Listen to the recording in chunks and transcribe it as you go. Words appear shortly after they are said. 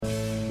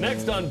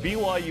Next on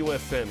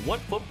BYUSN,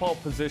 what football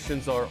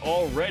positions are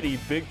already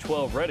Big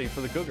 12 ready for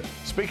the Cougars?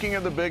 Speaking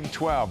of the Big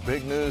 12,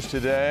 big news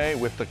today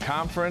with the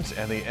conference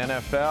and the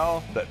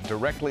NFL that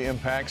directly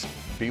impacts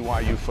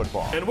BYU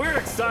football. And we're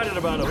excited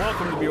about it.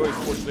 Welcome to BYU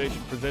Sports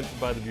Nation, presented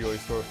by the BYU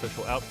Store,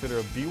 official outfitter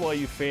of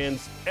BYU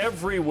fans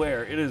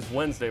everywhere. It is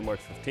Wednesday,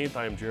 March 15th.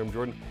 I am Jarom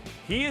Jordan.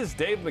 He is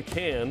Dave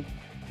McCann.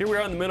 Here we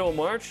are in the middle of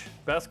March.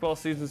 Basketball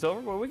season's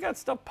over, but we got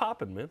stuff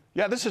popping, man.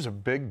 Yeah, this is a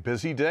big,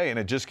 busy day, and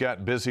it just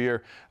got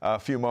busier a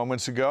few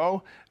moments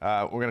ago.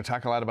 We're going to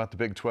talk a lot about the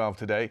Big 12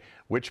 today.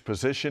 Which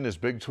position is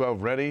Big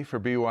 12 ready for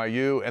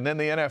BYU? And then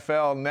the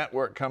NFL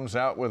Network comes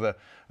out with an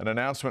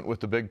announcement with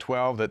the Big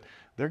 12 that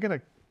they're going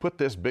to put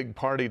this big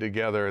party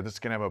together that's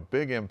going to have a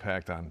big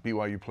impact on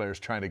BYU players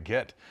trying to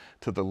get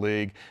to the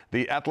league.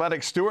 The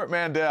Athletic Stewart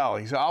Mandel,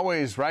 he's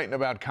always writing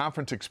about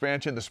conference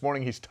expansion. This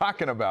morning he's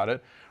talking about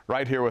it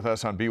right here with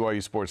us on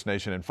BYU Sports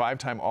Nation. And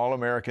five-time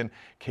All-American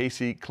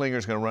Casey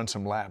Klinger's going to run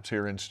some laps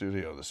here in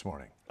studio this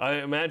morning. I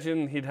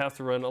imagine he'd have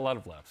to run a lot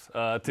of laps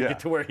to get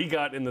to where he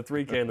got in the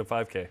 3K and the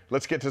 5K.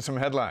 Let's get to some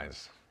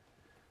headlines.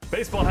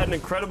 Baseball had an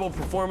incredible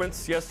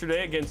performance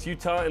yesterday against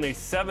Utah in a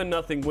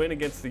 7-0 win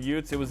against the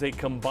Utes. It was a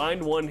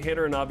combined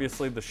one-hitter and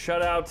obviously the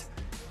shutout.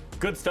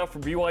 Good stuff for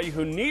BYU,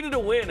 who needed a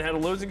win, had a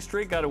losing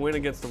streak, got a win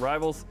against the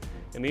rivals,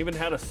 and even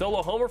had a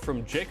solo homer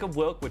from Jacob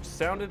Wilk, which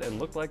sounded and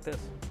looked like this.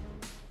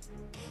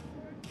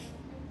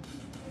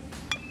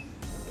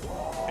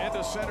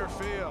 Into center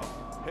field.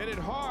 Hit it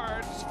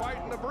hard. It's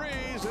fighting the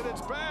breeze, and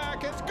it's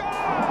back. It's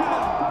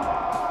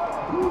gone!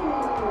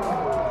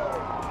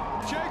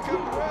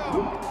 Jacob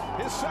Wilk,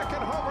 his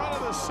second home run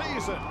of the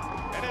season,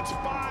 and it's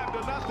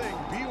 5-0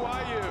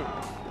 BYU.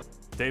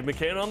 Dave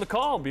McCann on the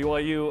call.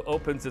 BYU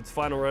opens its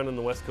final run in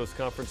the West Coast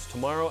Conference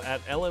tomorrow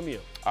at LMU.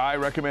 I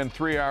recommend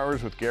 3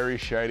 hours with Gary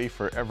Scheide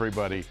for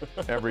everybody,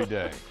 every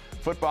day.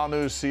 Football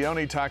news,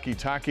 Sione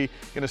Takitaki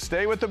going to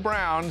stay with the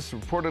Browns,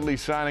 reportedly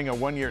signing a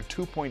one-year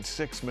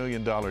 $2.6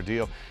 million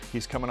deal.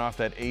 He's coming off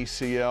that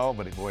ACL,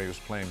 but boy, he was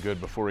playing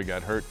good before he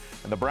got hurt.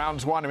 And the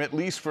Browns want him at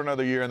least for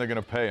another year, and they're going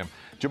to pay him.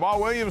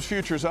 Jamal Williams'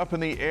 future's up in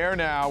the air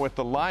now with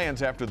the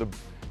Lions after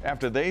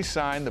they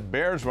signed the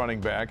Bears running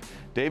back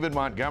David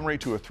Montgomery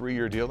to a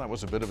 3-year deal. That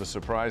was a bit of a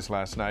surprise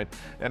last night.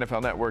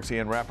 NFL Network's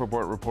Ian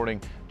Rappaport reporting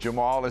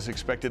Jamal is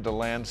expected to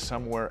land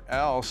somewhere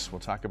else. We'll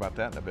talk about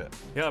that in a bit.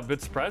 Yeah, a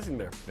bit surprising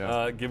there,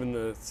 given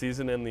the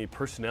season and the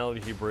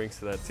personality he brings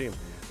to that team.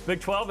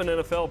 Big 12 and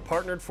NFL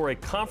partnered for a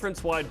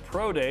conference-wide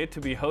pro day to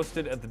be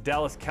hosted at the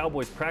Dallas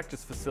Cowboys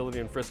practice facility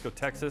in Frisco,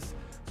 Texas,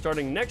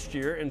 starting next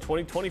year in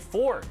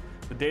 2024.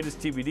 The date is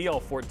TBD. All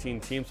 14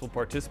 teams will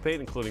participate,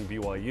 including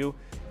BYU,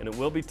 and it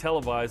will be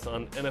televised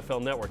on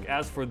NFL Network.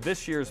 As for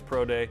this year's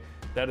Pro Day,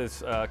 that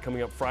is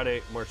coming up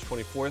Friday, March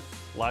 24th,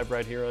 live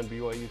right here on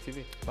BYU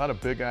TV. A lot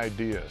of big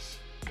ideas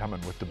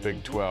coming with the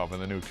Big 12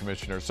 and the new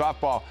commissioner.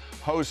 Softball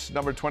hosts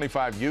number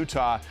 25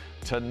 Utah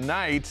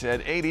tonight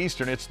at 8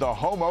 Eastern. It's the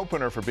home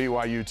opener for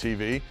BYU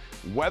TV,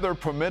 weather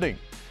permitting.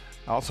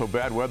 Also,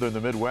 bad weather in the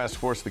Midwest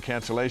forced the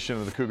cancellation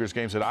of the Cougars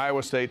games at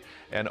Iowa State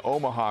and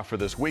Omaha for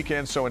this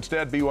weekend. So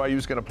instead, BYU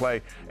is going to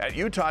play at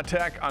Utah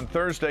Tech on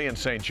Thursday in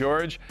St.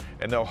 George,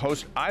 and they'll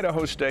host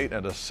Idaho State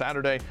at a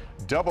Saturday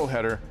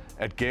doubleheader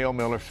at Gale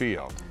Miller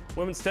Field.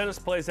 Women's tennis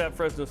plays at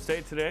Fresno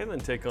State today, then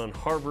take on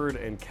Harvard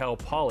and Cal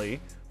Poly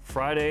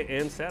Friday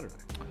and Saturday.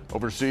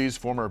 Overseas,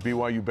 former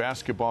BYU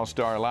basketball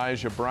star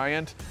Elijah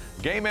Bryant,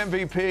 game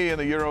MVP in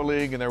the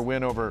EuroLeague in their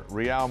win over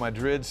Real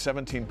Madrid,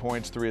 17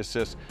 points, 3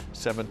 assists,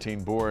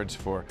 17 boards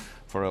for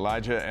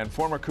Elijah. And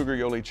former Cougar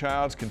Yoli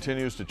Childs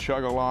continues to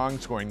chug along,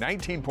 scoring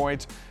 19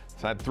 points,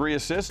 had 3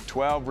 assists,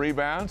 12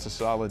 rebounds, a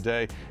solid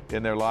day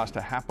in their loss to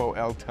Hapo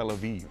El Tel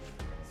Aviv.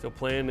 Still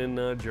playing in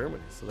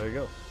Germany, so there you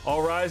go.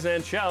 All rise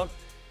and shout.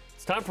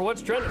 It's time for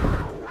What's Trending.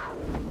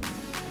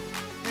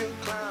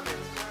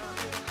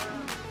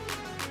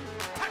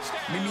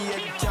 Meet me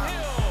at the top.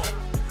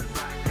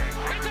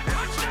 It's a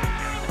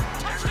touchdown!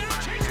 Touchdown,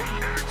 Chase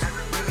Roberts!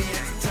 Meet me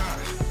at the top.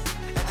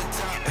 At the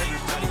top,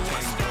 everybody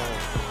wants to go.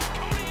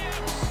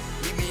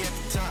 Meet me at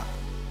the top.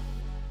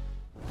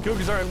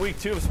 Cougars are in week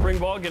 2 of spring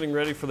ball, getting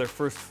ready for their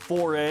first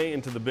foray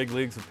into the big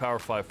leagues of Power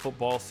 5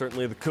 football.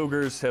 Certainly the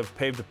Cougars have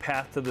paved a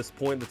path to this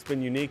point that's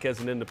been unique as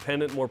an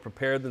independent, more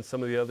prepared than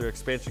some of the other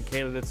expansion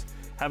candidates,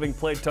 having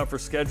played tougher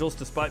schedules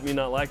despite me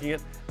not liking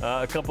it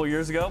a couple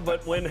years ago.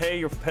 But when, hey,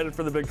 you're headed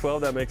for the Big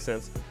 12, that makes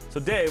sense. So,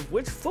 Dave,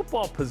 which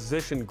football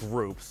position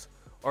groups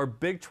are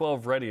Big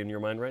 12 ready in your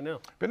mind right now?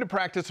 Been to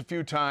practice a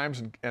few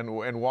times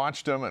and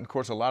watched them. And, of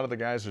course, a lot of the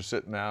guys are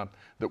sitting out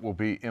that will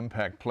be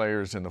impact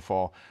players in the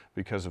fall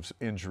because of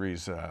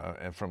injuries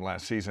from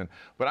last season.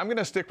 But I'm going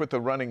to stick with the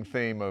running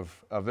theme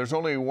of there's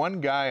only one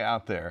guy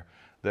out there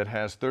that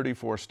has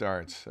 34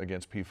 starts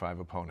against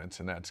P5 opponents,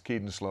 and that's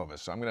Keaton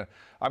Slovis. So I'm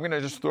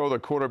gonna just throw the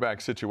quarterback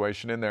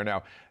situation in there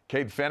now.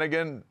 Cade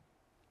Fennegan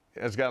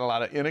has got a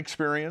lot of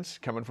inexperience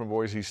coming from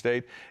Boise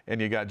State, and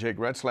you got Jake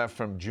Retzlaff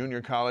from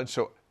junior college.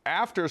 So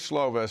after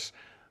Slovis,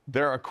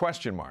 there are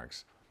question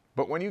marks.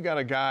 But when you got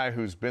a guy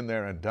who's been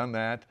there and done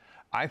that,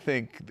 I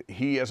think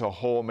he as a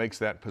whole makes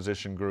that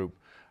position group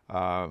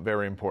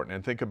very important.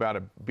 And think about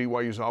it,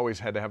 BYU's always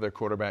had to have their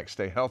quarterback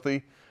stay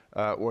healthy,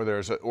 or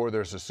there's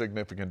a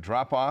significant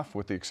drop-off,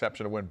 with the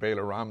exception of when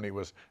Baylor Romney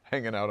was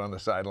hanging out on the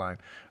sideline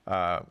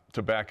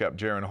to back up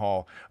Jaron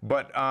Hall.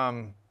 But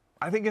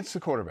I think it's the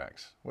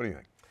quarterbacks. What do you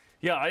think?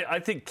 Yeah, I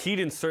think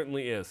Keaton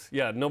certainly is.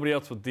 Yeah, nobody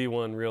else with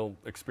D1 real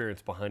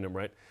experience behind him,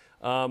 right?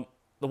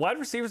 The wide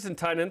receivers and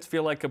tight ends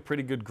feel like a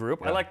pretty good group.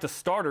 Yeah. I like the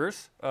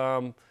starters.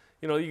 You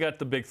got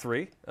the big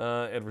three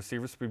at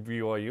receivers for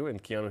BYU,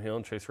 and Keanu Hill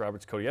and Chase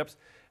Roberts, Cody Epps,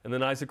 and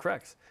then Isaac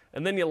Rex.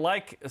 And then you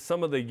like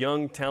some of the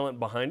young talent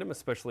behind him,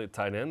 especially at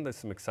tight end. There's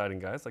some exciting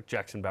guys like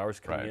Jackson Bowers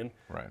coming in.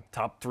 Right.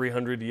 Top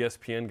 300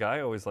 ESPN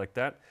guy, always like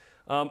that.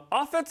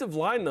 Offensive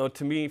line, though,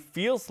 to me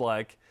feels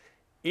like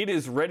it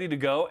is ready to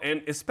go,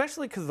 and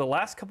especially because the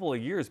last couple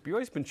of years,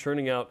 BYU's been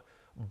churning out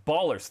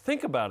ballers.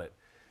 Think about it.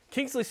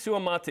 Kingsley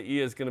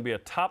Suamataia is going to be a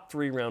top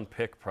 3-round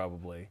pick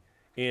probably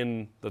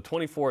in the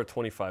 24 or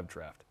 25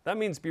 draft. That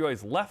means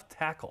BYU's left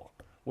tackle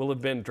will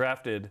have been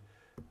drafted,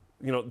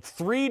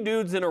 3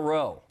 dudes in a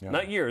row. Yeah.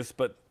 Not years,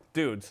 but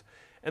dudes.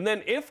 And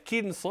then if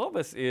Keaton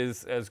Slovis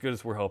is as good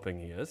as we're hoping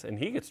he is, and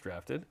he gets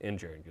drafted, and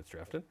Jaron gets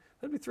drafted,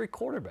 that'd be 3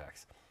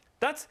 quarterbacks.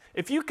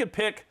 If you could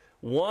pick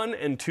 1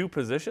 and 2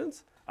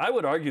 positions, I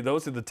would argue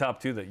those are the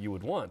top 2 that you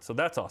would want. So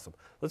that's awesome.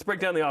 Let's break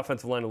down the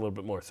offensive line a little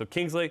bit more. So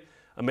Kingsley,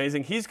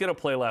 amazing. He's going to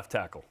play left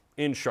tackle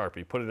in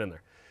Sharpie. Put it in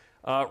there.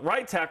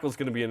 Right tackle is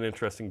going to be an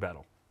interesting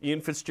battle.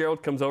 Ian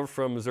Fitzgerald comes over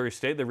from Missouri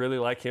State. They really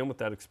like him with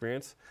that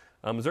experience.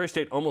 Missouri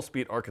State almost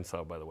beat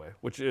Arkansas, by the way,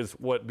 which is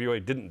what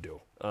BYU didn't do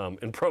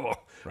in Provo.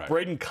 Right.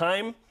 Braden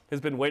Keim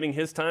has been waiting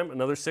his time.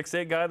 Another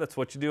 6'8" guy. That's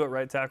what you do at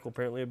right tackle,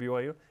 apparently, at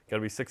BYU. Got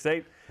to be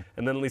 6'8".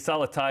 And then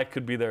Lisala Tai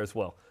could be there as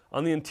well.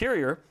 On the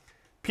interior,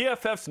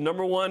 PFF's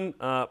number 1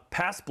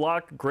 pass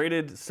block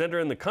graded center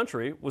in the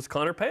country was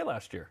Connor Pay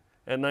last year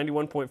at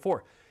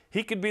 91.4.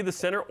 He could be the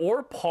center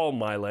or Paul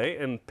Miley,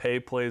 and Pay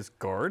plays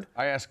guard.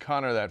 I asked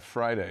Connor that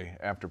Friday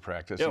after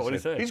practice. Yeah, what did he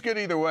say? He's good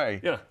either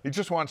way. Yeah. He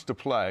just wants to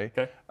play.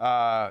 Okay.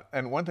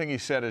 And one thing he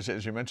said is,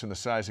 as you mentioned the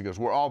size, he goes,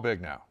 we're all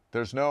big now.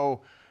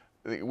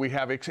 We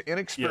have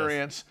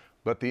inexperience, yes,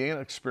 but the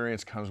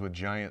inexperience comes with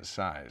giant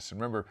size. And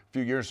remember, a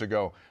few years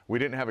ago, we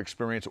didn't have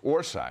experience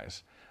or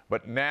size.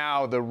 But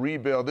now the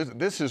rebuild,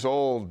 this is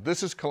old.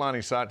 This is Kalani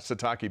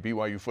Sitake,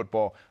 BYU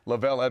Football,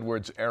 Lavelle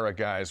Edwards era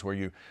guys, where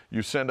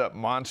you send up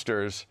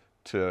monsters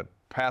to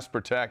pass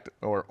protect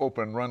or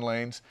open run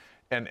lanes.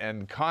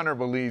 And Connor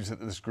believes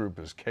that this group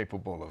is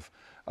capable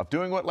of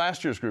doing what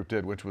last year's group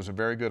did, which was a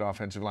very good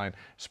offensive line,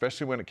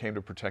 especially when it came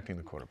to protecting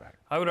the quarterback.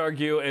 I would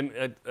argue, and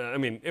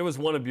it was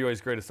one of BYU's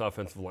greatest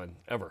offensive line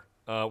ever.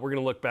 We're going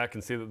to look back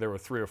and see that there were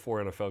 3 or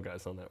 4 NFL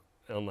guys on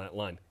that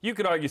line. You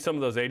could argue some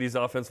of those 80s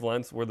offensive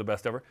lines were the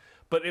best ever,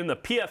 but in the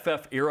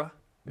PFF era,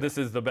 this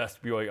is the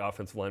best BYU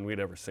offensive line we'd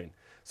ever seen.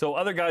 So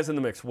other guys in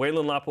the mix,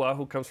 Waylon Lapuahu,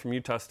 who comes from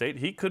Utah State,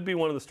 he could be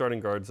one of the starting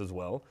guards as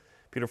well.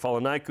 Peter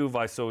Falanaiku,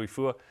 Vaiso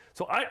Ifua.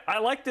 So I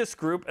like this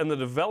group and the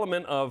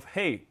development of,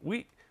 hey,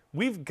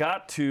 we've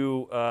got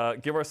to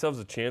give ourselves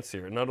a chance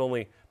here, not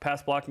only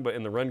pass blocking but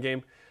in the run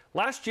game.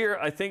 Last year,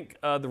 I think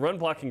the run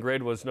blocking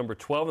grade was number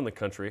 12 in the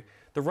country.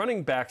 The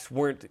running backs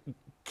weren't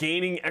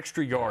gaining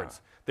extra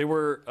yards. Yeah. They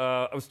were,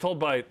 I was told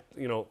by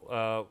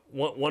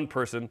one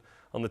person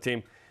on the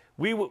team,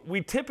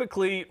 we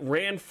typically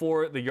ran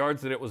for the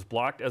yards that it was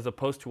blocked, as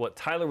opposed to what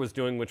Tyler was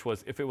doing, which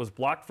was if it was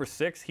blocked for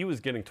 6, he was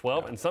getting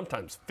 12 and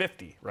sometimes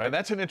 50, right? And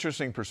that's an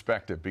interesting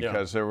perspective,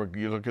 because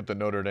you look at the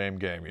Notre Dame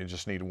game, you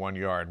just need 1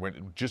 yard.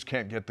 Just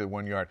can't get the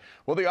 1 yard.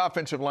 Well, the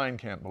offensive line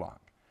can't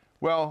block.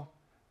 Well,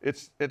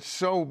 it's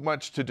so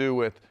much to do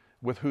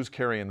with who's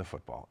carrying the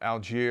football.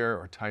 Algier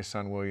or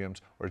Tyson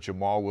Williams or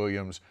Jamal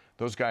Williams.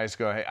 Those guys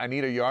go, hey, I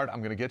need a yard. I'm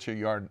going to get you a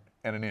yard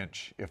and an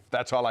inch. If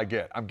that's all I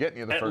get, I'm getting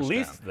you the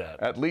first down.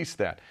 At least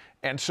that.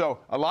 And so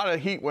a lot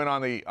of heat went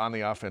on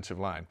the offensive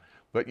line.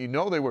 But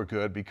they were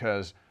good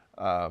because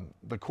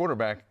the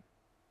quarterback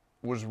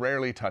was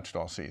rarely touched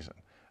all season.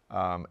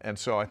 And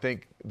so I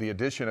think the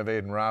addition of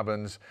Aiden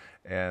Robbins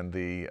and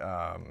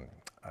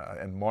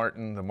and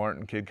Martin, the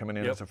Martin kid coming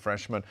in as a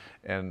freshman,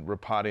 and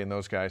Rapati and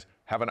those guys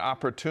have an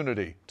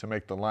opportunity to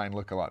make the line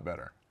look a lot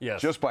better.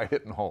 Yes. Just by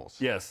hitting holes.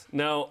 Yes.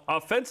 Now,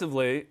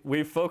 offensively,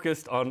 we've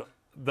focused on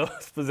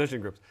those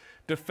position groups.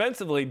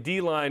 Defensively,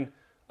 D-line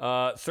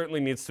certainly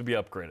needs to be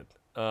upgraded.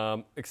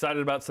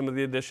 Excited about some of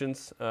the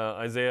additions.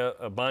 Isaiah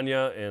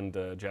Abanya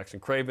and Jackson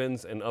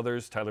Cravens and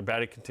others. Tyler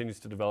Batty continues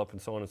to develop,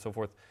 and so on and so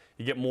forth.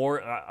 You get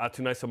more.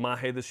 Atunai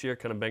Samahe this year,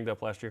 kind of banged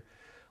up last year.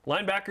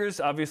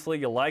 Linebackers, obviously,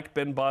 you like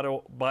Ben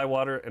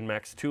Bywater and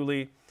Max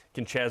Tooley.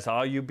 Can Chaz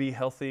Ayu be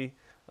healthy?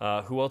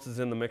 Who else is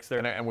in the mix there?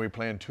 And are we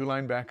playing 2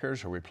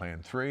 linebackers? Are we playing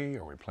 3?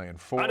 Are we playing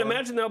 4? I'd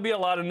imagine there'll be a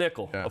lot of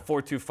nickel, a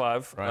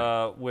 4-2-5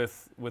 right.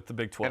 With the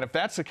Big 12. And if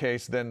that's the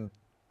case, then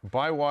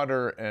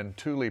Bywater and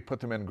Tooley, put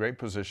them in great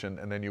position,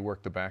 and then you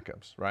work the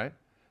backups, right?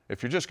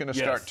 If you're just going to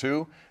start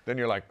 2, then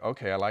you're like,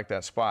 okay, I like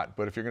that spot.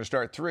 But if you're going to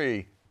start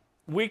 3,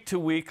 week to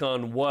week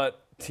on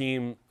what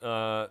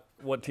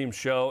teams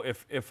show.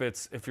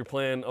 If you're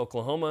playing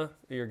Oklahoma,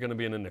 you're going to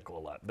be in a nickel a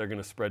lot. They're going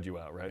to spread you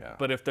out, right? Yeah.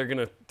 But if they're going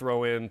to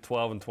throw in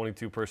 12 and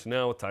 22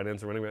 personnel with tight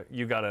ends and running back,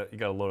 you gotta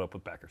load up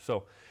with backers.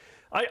 So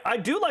I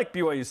do like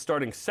BYU's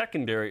starting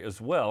secondary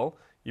as well.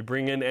 You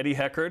bring in Eddie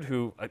Heckard,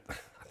 who I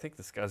think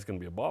this guy's going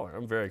to be a baller.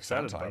 I'm very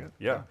excited Sounds about like it.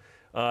 it.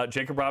 Yeah.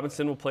 Jacob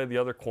Robinson will play the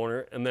other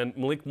corner, and then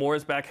Malik Moore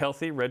is back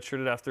healthy,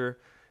 redshirted after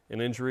an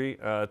injury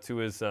to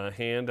his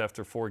hand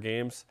after 4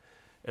 games.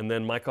 And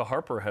then Micah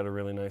Harper had a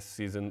really nice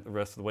season the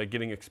rest of the way,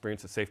 getting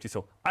experience at safety.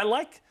 So I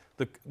like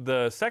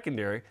the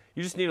secondary.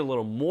 You just need a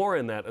little more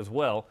in that as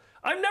well.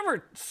 I've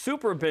never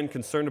super been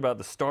concerned about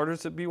the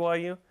starters at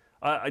BYU.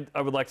 I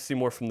would like to see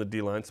more from the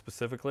D-line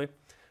specifically.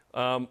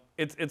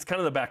 It's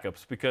kind of the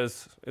backups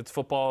because it's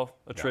football,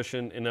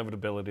 attrition,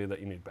 inevitability that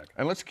you need back.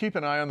 And let's keep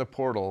an eye on the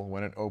portal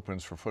when it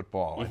opens for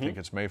football. I think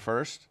it's May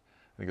 1st.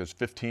 I think it's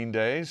 15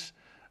 days.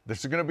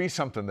 There's going to be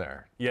something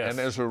there. Yes. And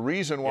there's a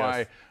reason why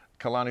Yes.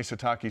 Kalani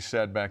Sitake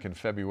said back in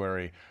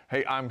February,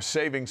 hey, I'm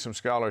saving some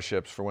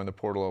scholarships for when the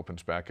portal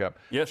opens back up.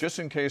 Yes. Just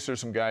in case there's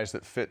some guys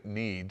that fit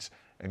needs,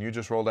 and you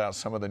just rolled out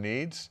some of the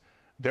needs,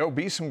 there'll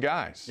be some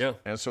guys. Yeah.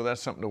 And so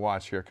that's something to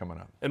watch here coming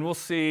up. And we'll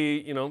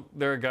see,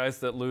 there are guys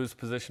that lose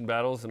position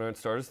battles and aren't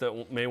starters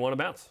that may want to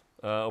bounce,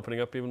 opening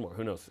up even more.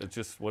 Who knows? It's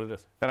just what it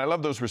is. And I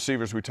love those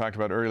receivers we talked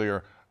about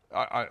earlier.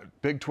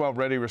 Big 12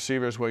 ready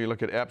receivers. Well, you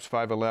look at Epps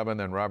 5'11",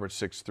 then Robert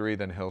 6'3",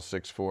 then Hill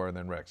 6'4", and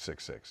then Rex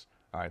 6'6".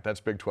 All right, that's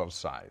Big 12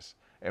 size,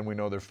 and we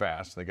know they're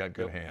fast. They got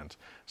good hands.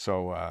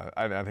 So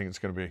I think it's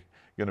going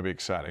to be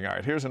exciting. All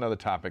right, here's another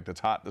topic that's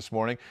hot this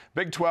morning.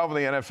 Big 12 and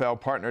the NFL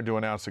partnered to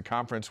announce a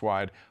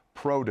conference-wide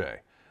pro day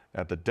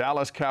at the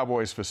Dallas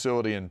Cowboys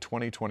facility in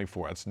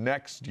 2024. That's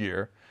next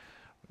year.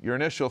 Your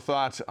initial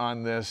thoughts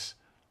on this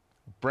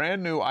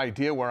brand new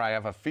idea, where I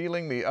have a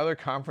feeling the other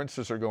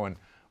conferences are going,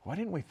 why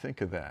didn't we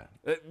think of that?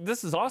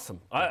 This is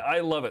awesome.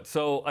 I love it.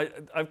 So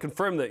I've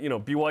confirmed that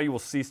BYU will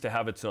cease to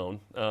have its own,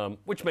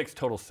 which makes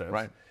total sense.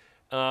 Right.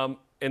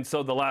 And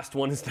so the last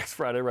one is next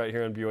Friday right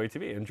here on BYU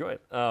TV. Enjoy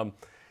it.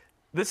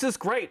 This is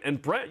great.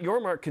 And Brett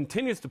Yormark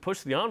continues to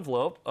push the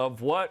envelope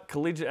of what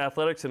collegiate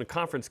athletics in a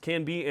conference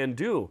can be and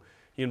do.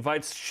 He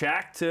invites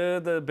Shaq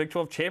to the Big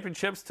 12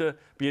 championships to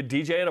be a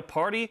DJ at a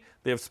party.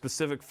 They have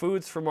specific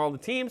foods from all the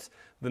teams.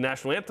 The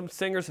national anthem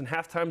singers and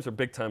halftimes are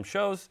big-time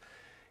shows.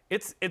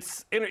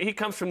 He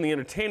comes from the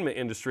entertainment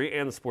industry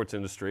and the sports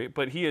industry,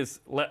 but he is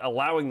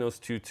allowing those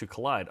two to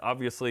collide.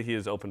 Obviously, he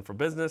is open for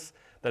business.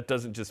 That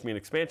doesn't just mean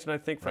expansion, I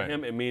think, for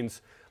him. It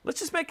means let's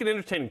just make an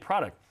entertaining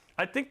product.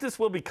 I think this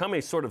will become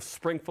a sort of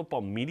spring football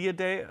media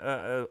day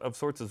of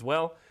sorts as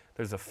well.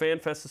 There's a fan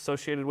fest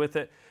associated with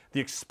it. The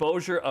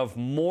exposure of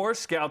more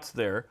scouts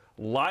there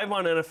live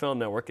on NFL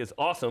Network is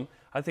awesome.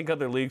 I think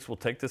other leagues will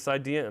take this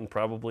idea and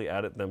probably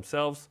add it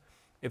themselves.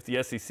 If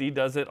the SEC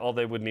does it, all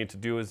they would need to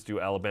do is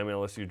do Alabama,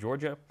 LSU,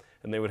 Georgia,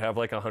 and they would have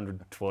like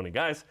 120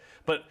 guys.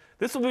 But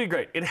this will be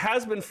great. It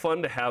has been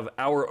fun to have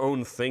our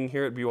own thing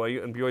here at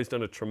BYU, and BYU's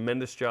done a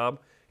tremendous job.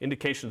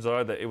 Indications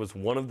are that it was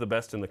one of the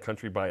best in the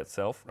country by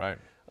itself. Right.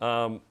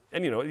 And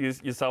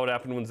you saw what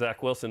happened when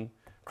Zach Wilson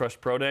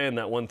crushed Pro Day, and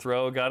that one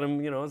throw got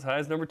him, as high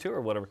as number 2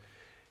 or whatever.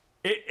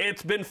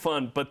 It's been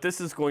fun, but this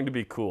is going to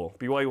be cool.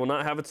 BYU will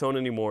not have its own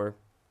anymore,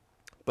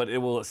 but it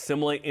will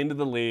assimilate into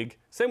the league.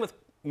 Same with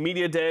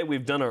Media Day.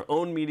 We've done our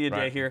own Media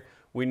Day here.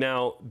 We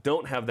now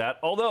don't have that,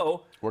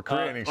 although we're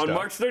creating on stuff.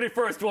 March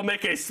 31st, we'll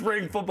make a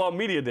spring football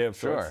Media Day of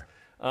sorts.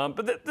 Sure.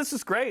 But this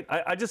is great.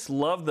 I just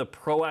love the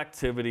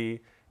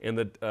proactivity and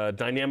the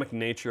dynamic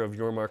nature of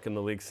Yormark in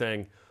the league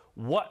saying,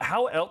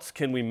 how else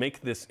can we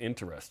make this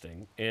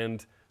interesting?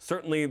 And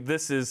certainly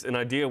this is an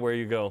idea where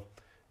you go,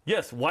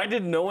 yes, why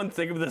did no one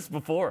think of this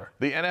before?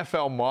 The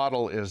NFL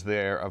model is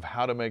there of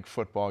how to make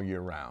football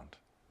year-round.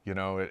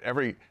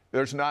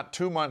 There's not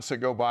 2 months that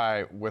go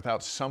by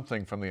without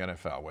something from the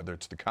NFL, whether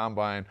it's the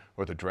combine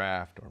or the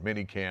draft or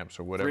mini camps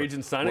or whatever. Free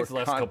agent signings the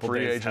last couple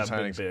days have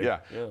been big. Yeah.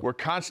 We're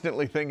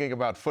constantly thinking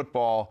about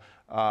football,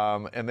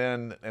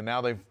 and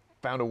now they've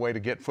found a way to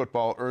get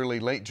football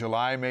late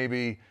July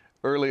maybe,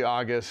 early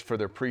August for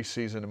their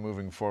preseason and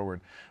moving forward.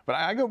 But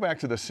I go back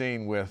to the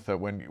scene with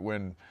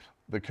when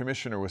the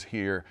commissioner was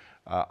here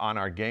on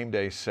our game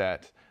day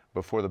set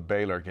before the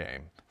Baylor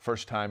game.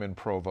 First time in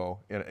Provo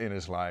in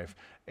his life.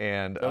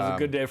 And that was a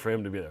good day for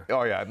him to be there.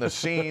 Oh, yeah. And the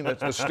scene,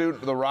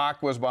 the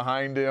Rock was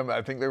behind him.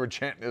 I think they were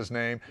chanting his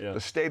name. Yeah. The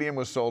stadium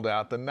was sold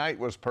out. The night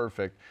was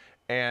perfect.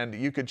 And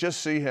you could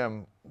just see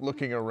him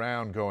looking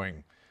around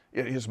going,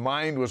 his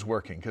mind was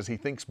working because he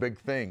thinks big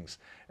things.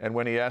 And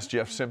when he asked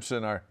Jeff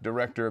Simpson, our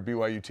director of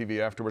BYU TV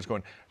afterwards,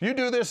 going, you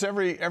do this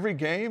every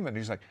game? And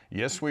he's like,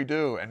 yes, we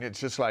do. And it's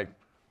just like,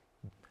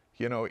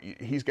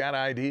 he's got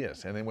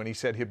ideas. And then when he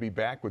said he'd be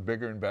back with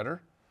bigger and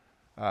better,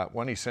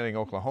 when he's sending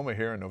Oklahoma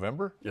here in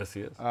November. Yes,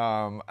 he is.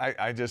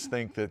 I just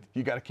think that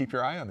you got to keep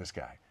your eye on this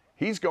guy.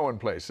 He's going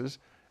places,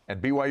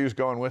 and BYU's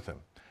going with him,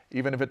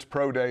 even if it's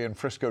Pro Day in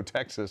Frisco,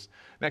 Texas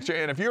next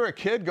year. And if you're a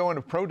kid going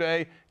to Pro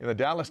Day in the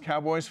Dallas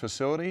Cowboys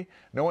facility,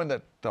 knowing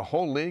that the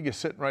whole league is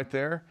sitting right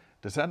there,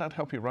 Does that not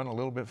help you run a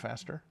little bit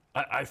faster?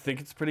 I think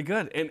it's pretty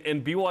good.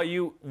 And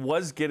BYU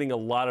was getting a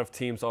lot of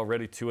teams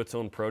already to its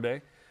own pro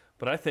day,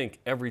 but I think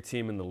every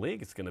team in the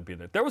league is going to be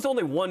there. There was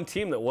only one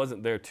team that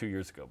wasn't there 2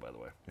 years ago, by the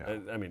way. Yeah.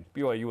 I mean,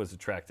 BYU was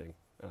attracting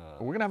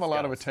We're going to have a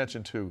lot of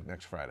attention, too,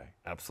 next Friday.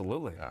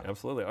 Absolutely. Yeah.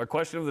 Absolutely. Our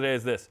question of the day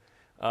is this.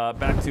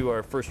 Back to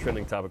our first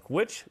trending topic.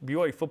 Which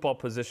BYU football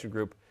position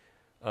group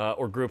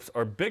or groups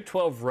are Big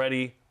 12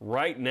 ready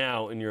right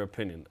now, in your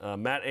opinion?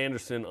 Matt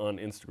Anderson on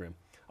Instagram.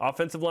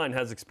 Offensive line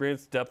has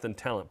experience, depth, and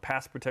talent.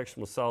 Pass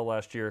protection was solid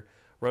last year.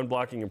 Run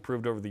blocking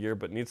improved over the year,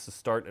 but needs to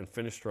start and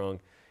finish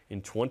strong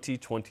in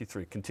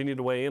 2023. Continue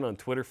to weigh in on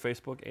Twitter,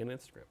 Facebook, and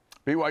Instagram.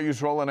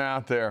 BYU's rolling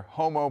out their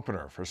home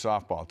opener for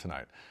softball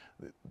tonight.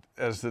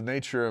 As the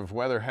nature of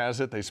weather has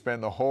it, they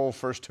spend the whole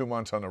first 2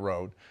 months on the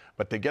road,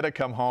 but they get to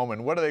come home,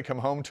 and what do they come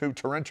home to?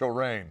 Torrential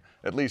rain,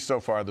 at least so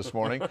far this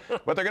morning.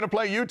 But they're going to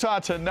play Utah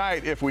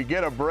tonight if we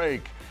get a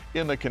break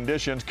in the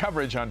conditions.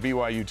 Coverage on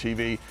BYU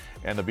TV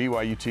and the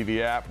BYU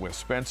TV app with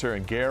Spencer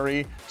and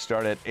Gary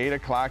start at 8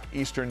 o'clock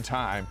Eastern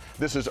Time.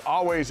 This is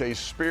always a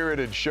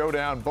spirited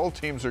showdown.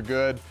 Both teams are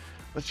good.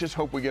 Let's just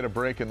hope we get a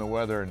break in the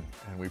weather and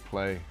we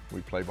play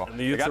ball.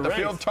 They got the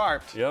field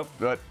tarped. Yep.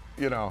 But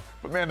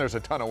man, there's a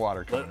ton of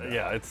water coming down.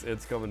 Yeah,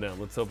 it's coming down.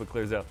 Let's hope it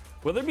clears out.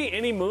 Will there be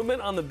any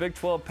movement on the Big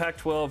 12,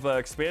 Pac-12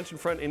 expansion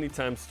front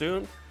anytime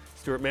soon?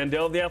 Stewart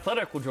Mandel of The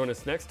Athletic will join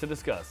us next to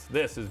discuss.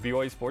 This is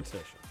BYU Sports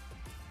Nation.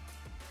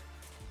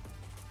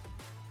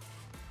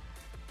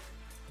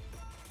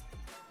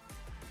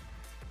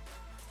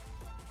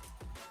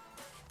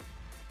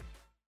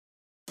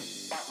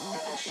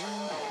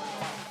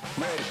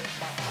 Ready,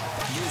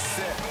 get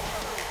set,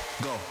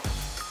 go.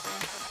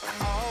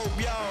 I hope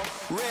y'all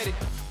ready.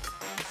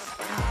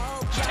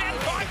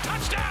 10-point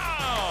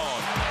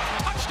touchdown!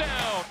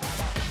 Touchdown!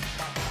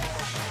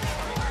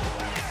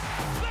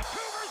 The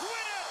Cougars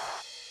win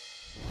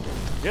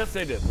it! Yes,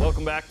 they did.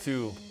 Welcome back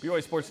to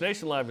BYU Sports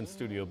Nation live in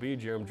Studio B.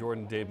 Jarom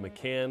Jordan, Dave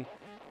McCann.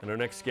 And our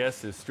next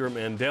guest is Stewart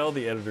Mandel,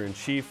 the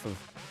editor-in-chief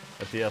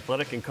at The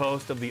Athletic and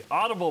co-host of the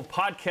Audible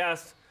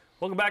podcast.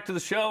 Welcome back to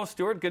the show,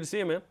 Stewart. Good to see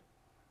you, man.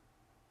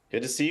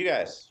 Good to see you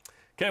guys.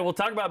 Okay, we'll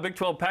talk about Big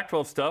 12,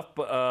 Pac-12 stuff,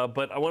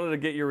 but I wanted to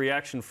get your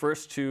reaction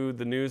first to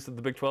the news that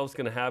the Big 12 is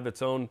going to have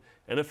its own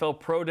NFL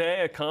Pro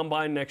Day, a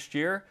combine next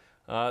year.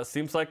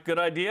 Seems like a good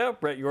idea.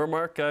 Brett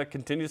Yormark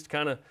continues to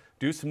kind of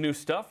do some new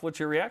stuff. What's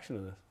your reaction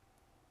to this?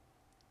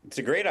 It's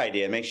a great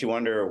idea. It makes you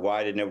wonder,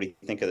 why did nobody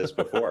think of this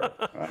before?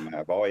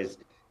 I've always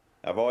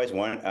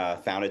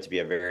found it to be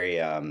a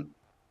very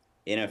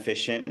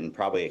inefficient and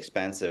probably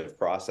expensive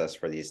process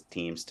for these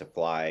teams to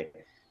fly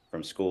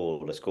from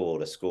school to school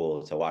to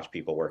school to watch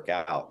people work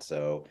out.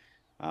 So,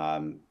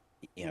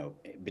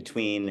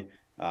 between,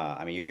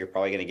 you're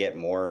probably going to get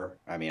more.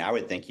 I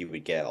would think you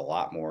would get a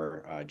lot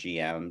more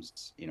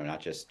GMs, not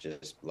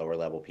just lower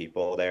level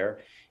people there.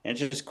 And it's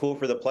just cool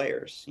for the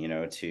players,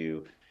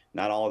 to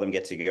not all of them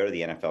get to go to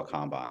the NFL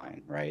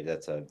Combine, right?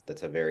 That's a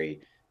very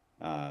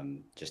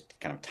just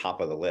kind of top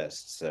of the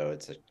list. So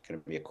it's going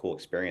to be a cool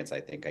experience.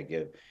 I think I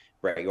give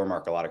Brett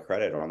Yormark a lot of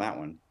credit on that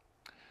one.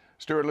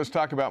 Stewart, let's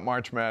talk about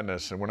March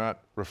Madness, and we're not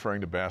referring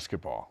to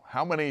basketball.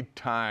 How many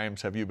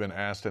times have you been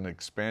asked an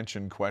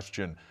expansion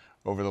question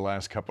over the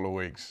last couple of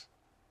weeks?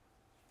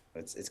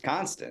 It's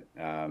constant.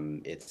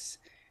 It's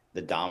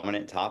the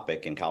dominant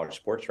topic in college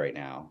sports right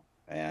now,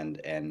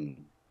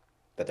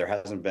 but there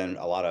hasn't been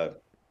a lot of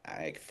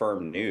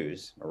firm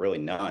news, or really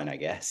none, I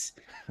guess.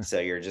 So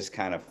you're just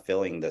kind of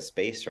filling the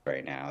space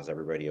right now as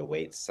everybody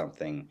awaits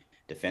something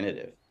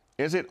definitive.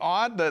 Is it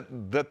odd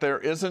that there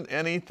isn't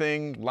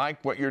anything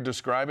like what you're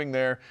describing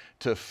there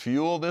to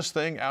fuel this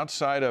thing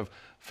outside of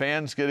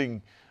fans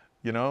getting,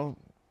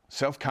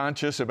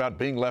 self-conscious about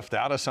being left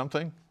out of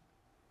something?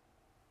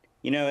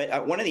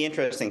 One of the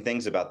interesting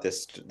things about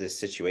this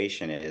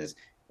situation is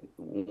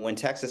when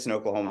Texas and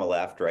Oklahoma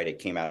left, right, it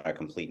came out of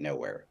complete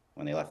nowhere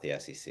when they left the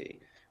SEC.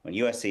 When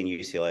USC and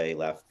UCLA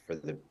left for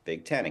the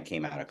Big Ten, it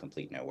came out of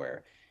complete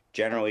nowhere.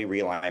 Generally,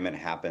 realignment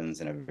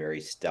happens in a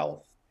very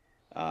stealth,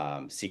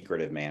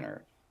 secretive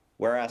manner.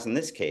 Whereas in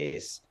this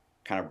case,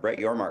 kind of Brett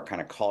Yormark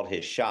kind of called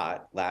his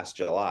shot last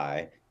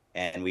July,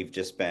 and we've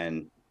just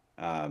been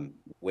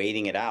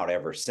waiting it out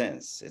ever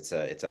since. It's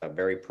a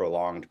very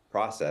prolonged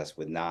process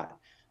with not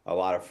a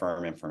lot of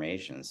firm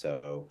information.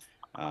 So,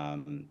 I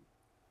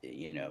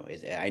know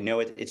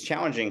it's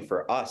challenging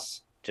for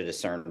us to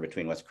discern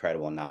between what's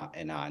credible and not.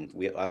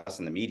 Us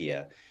in the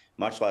media,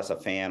 much less a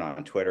fan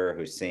on Twitter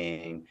who's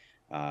seeing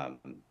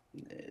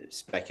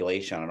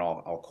speculation on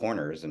all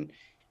corners, and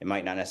it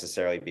might not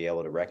necessarily be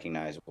able to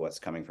recognize what's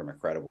coming from a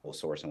credible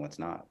source and what's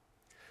not.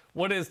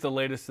 What is the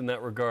latest in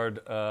that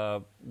regard,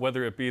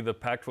 whether it be the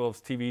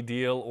Pac-12's TV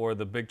deal or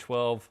the Big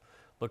 12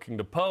 looking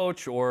to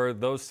poach, or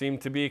those seem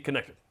to be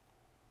connected?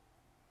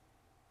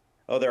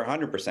 Oh, they're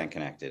 100%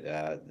 connected.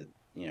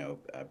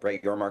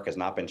 Brett Yormark has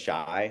not been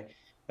shy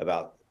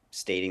about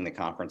stating the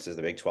conferences,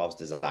 the Big 12's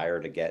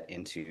desire to get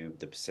into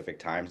the Pacific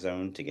time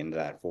zone, to get into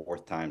that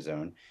fourth time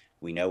zone.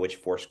 We know which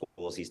four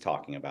schools he's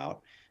talking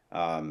about.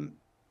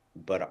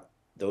 But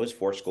those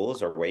four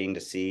schools are waiting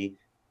to see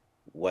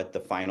what the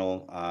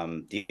final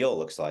deal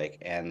looks like.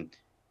 And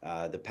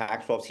the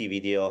Pac-12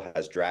 TV deal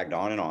has dragged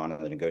on,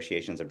 and the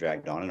negotiations have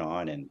dragged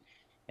on,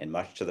 and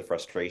much to the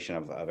frustration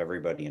of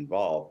everybody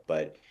involved.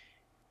 But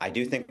I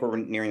do think we're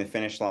nearing the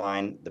finish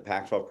line. The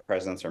Pac-12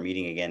 presidents are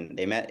meeting again.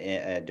 They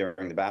met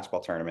during the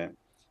basketball tournament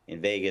in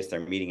Vegas.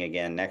 They're meeting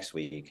again next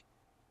week.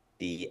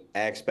 The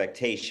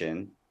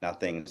expectation,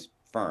 nothing's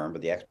firm,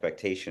 but the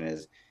expectation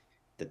is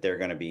that they're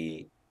going to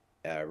be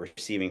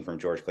receiving from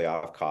George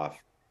Kliavkoff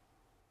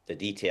the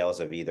details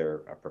of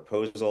either a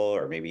proposal,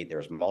 or maybe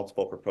there's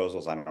multiple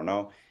proposals, I don't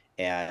know.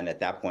 And at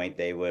that point,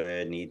 they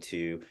would need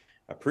to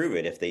approve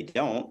it. If they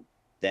don't,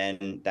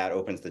 then that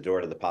opens the door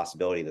to the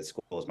possibility that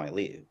schools might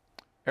leave.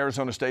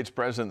 Arizona State's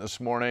president this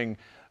morning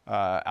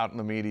out in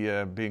the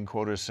media being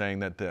quoted as saying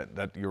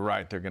that you're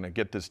right, they're going to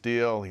get this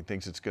deal. He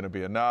thinks it's going to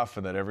be enough,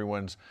 and that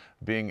everyone's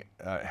being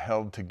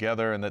held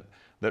together, and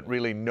that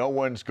really no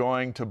one's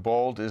going to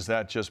bolt. Is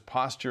that just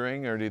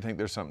posturing, or do you think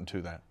there's something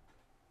to that?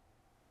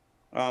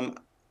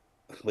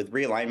 With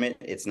realignment,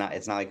 it's not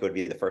like it would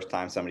be the first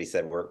time somebody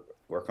said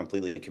we're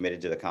completely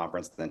committed to the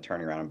conference, then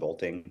turning around and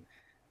bolting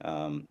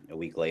a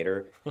week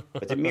later.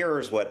 But it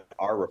mirrors what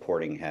our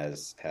reporting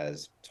has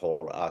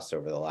told us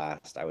over the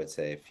last, I would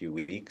say, a few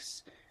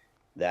weeks,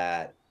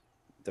 that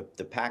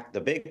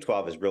the Big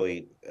 12 is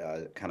really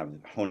kind of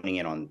honing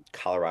in on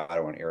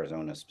Colorado and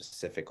Arizona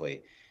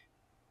specifically.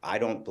 I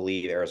don't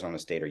believe Arizona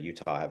State or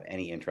Utah have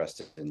any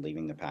interest in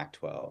leaving the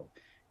Pac-12.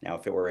 Now,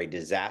 if it were a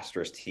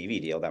disastrous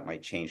TV deal, that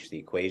might change the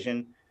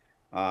equation.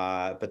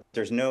 But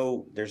there's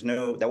no,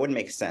 that wouldn't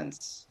make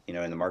sense,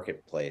 in the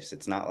marketplace.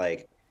 It's not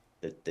like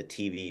the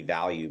TV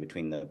value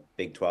between the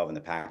Big 12 and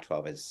the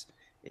Pac-12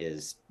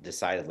 is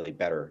decidedly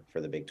better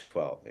for the Big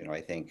 12.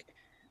 I think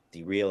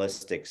the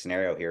realistic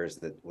scenario here is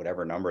that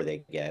whatever number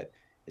they get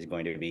is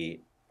going to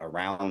be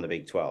around the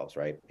Big 12s,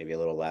 right? Maybe a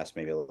little less,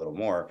 maybe a little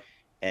more.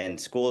 And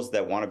schools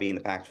that want to be in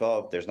the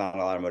Pac-12, there's not a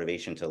lot of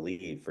motivation to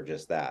leave for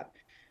just that.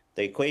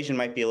 The equation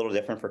might be a little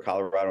different for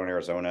Colorado and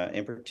Arizona,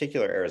 in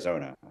particular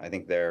Arizona. I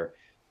think they're,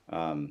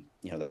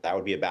 that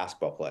would be a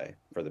basketball play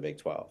for the Big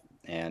 12.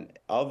 And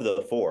of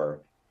the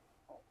four,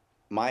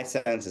 my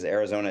sense is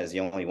Arizona is the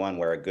only one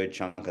where a good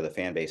chunk of the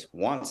fan base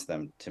wants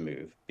them to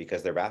move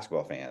because they're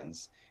basketball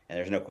fans. And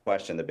there's no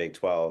question the Big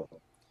 12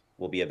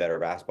 will be a better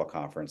basketball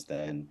conference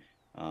than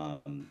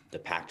the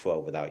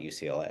Pac-12 without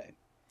UCLA.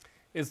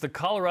 Is the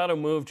Colorado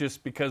move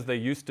just because they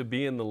used to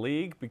be in the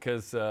league?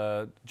 Because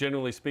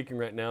generally speaking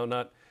right now,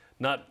 not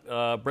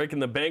breaking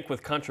the bank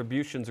with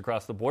contributions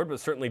across the board, but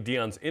certainly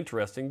Deion's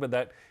interesting, but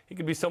that he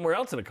could be somewhere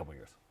else in a couple of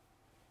years.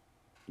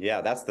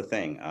 Yeah, that's the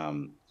thing.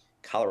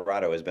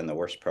 Colorado has been the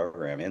worst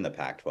program in the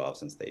Pac-12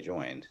 since they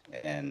joined.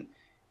 And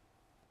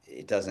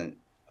it doesn't,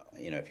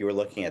 if you were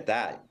looking at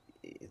that,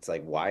 it's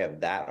like, why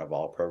of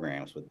all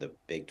programs would the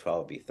Big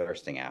 12 be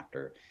thirsting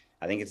after?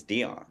 I think it's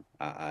Deion.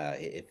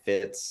 It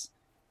fits.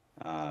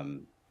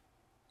 Brett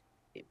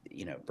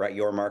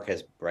Yormark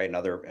has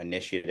another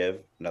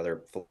initiative,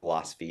 another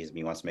philosophy.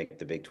 He wants to make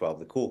the Big 12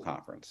 the cool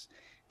conference.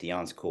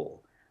 Deion's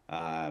cool.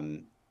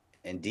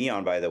 And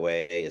Deion, by the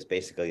way, is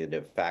basically the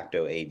de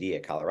facto AD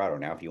at Colorado.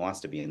 Now, if he wants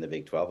to be in the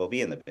Big 12, he'll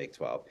be in the Big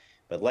 12.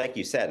 But like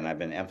you said, and I've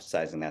been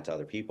emphasizing that to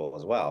other people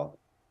as well,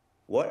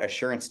 what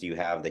assurance do you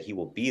have that he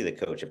will be the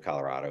coach of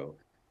Colorado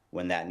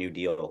when that new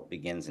deal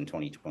begins in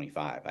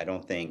 2025? I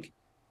don't think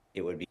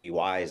it would be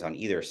wise on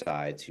either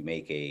side to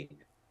make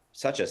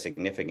such a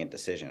significant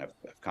decision of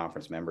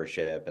conference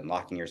membership and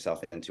locking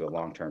yourself into a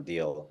long-term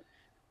deal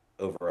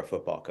over a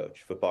football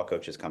coach. Football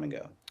coaches come and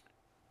go.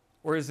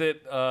 Or is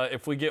it,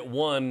 if we get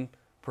one,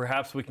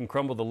 perhaps we can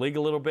crumble the league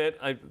a little bit?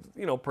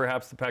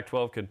 Perhaps the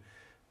Pac-12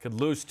 could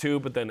lose two,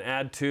 but then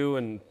add two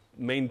and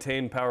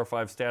maintain Power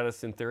 5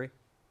 status in theory?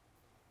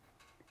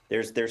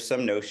 There's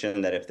some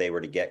notion that if they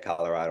were to get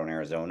Colorado and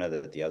Arizona,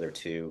 that the other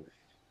two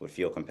would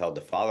feel compelled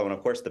to follow. And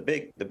of course, the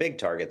big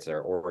targets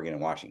are Oregon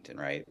and Washington,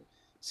 right?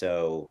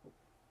 So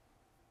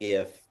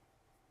if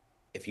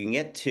you can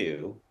get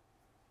two,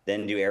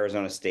 then do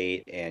Arizona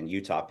State and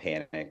Utah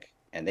panic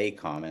and they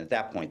come, and at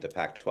that point the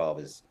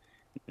Pac-12 is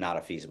not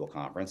a feasible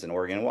conference, and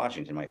Oregon and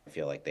Washington might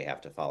feel like they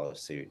have to follow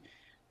suit.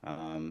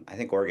 I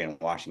think Oregon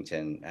and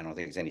Washington, I don't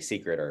think it's any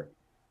secret, are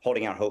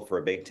holding out hope for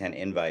a Big Ten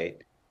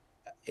invite.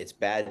 It's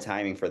bad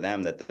timing for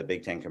them that the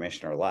Big Ten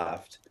commissioner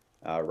left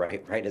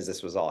right as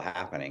this was all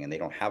happening, and they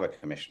don't have a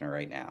commissioner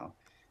right now.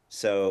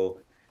 So,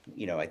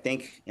 I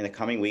think in the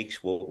coming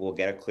weeks we'll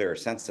get a clearer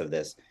sense of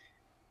this.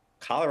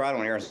 Colorado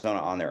and Arizona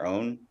on their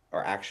own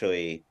are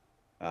actually,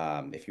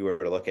 if you were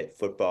to look at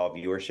football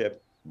viewership,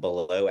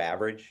 below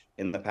average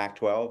in the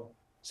Pac-12.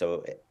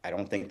 So I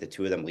don't think the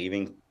two of them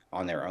leaving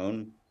on their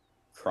own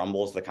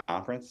crumbles the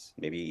conference.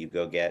 Maybe you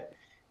go get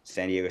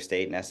San Diego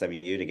State and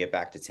SMU to get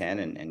back to 10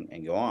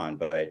 and go on.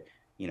 But,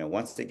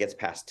 once it gets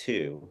past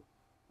two,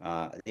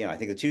 I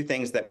think the two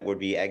things that would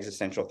be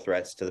existential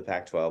threats to the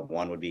Pac-12,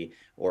 one would be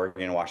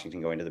Oregon and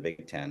Washington going to the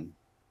Big Ten.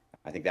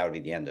 I think that would be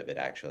the end of it,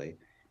 actually.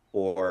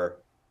 Or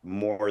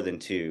more than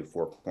two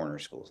four corner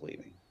schools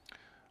leaving.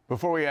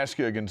 Before we ask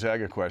you a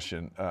Gonzaga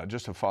question,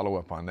 just to follow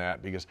up on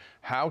that, because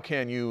how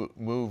can you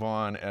move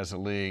on as a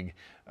league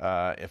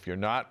if you're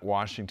not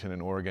Washington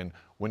and Oregon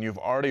when you've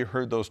already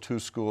heard those two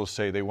schools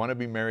say they want to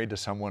be married to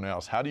someone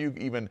else? How do you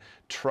even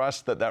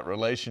trust that that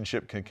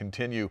relationship can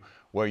continue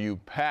where you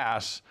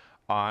pass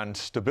on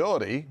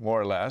stability, more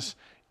or less,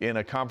 in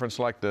a conference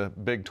like the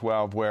Big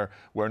 12 where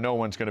no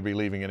one's going to be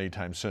leaving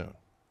anytime soon?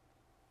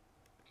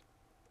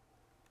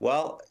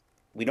 Well,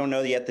 we don't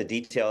know yet the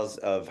details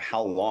of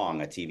how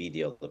long a TV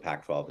deal the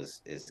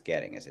Pac-12 is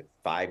getting. Is it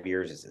 5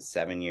 years? Is it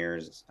 7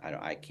 years?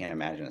 I can't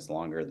imagine it's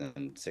longer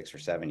than 6 or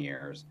 7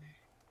 years.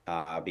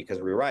 Because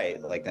we're right.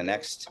 Like, the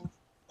next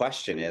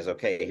question is,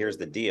 okay, here's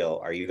the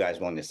deal. Are you guys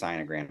willing to sign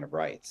a grant of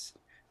rights?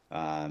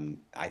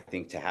 I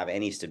think to have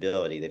any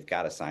stability, they've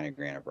got to sign a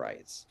grant of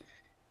rights.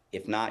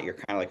 If not, you're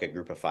kind of like a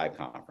group of 5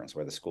 conference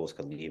where the schools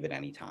could leave at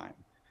any time.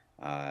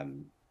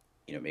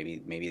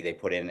 Maybe they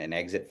put in an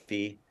exit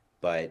fee,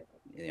 but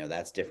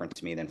that's different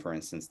to me than, for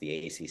instance,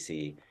 the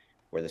ACC,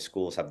 where the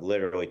schools have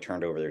literally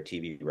turned over their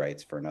TV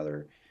rights for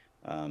another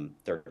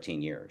 13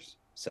 years.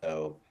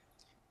 So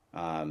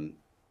that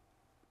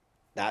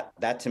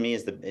to me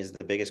is the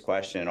biggest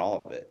question in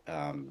all of it.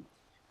 Are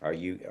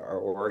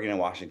Oregon and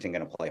Washington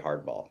going to play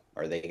hardball?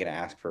 Are they going to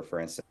ask for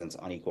instance,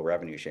 unequal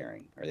revenue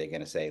sharing? Are they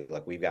going to say,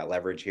 look, we've got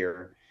leverage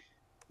here.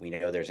 We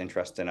know there's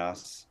interest in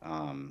us.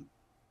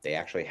 They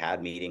actually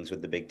had meetings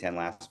with the Big Ten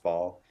last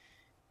fall.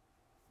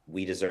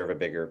 We deserve a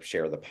bigger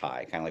share of the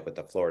pie, kind of like what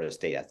the Florida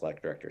State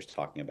athletic director is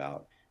talking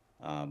about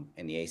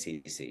in the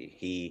ACC.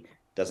 He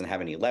doesn't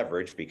have any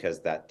leverage because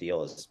that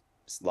deal is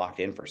locked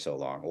in for so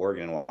long.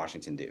 Oregon and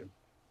Washington do.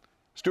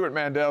 Stewart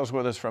Mandel's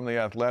with us from The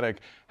Athletic.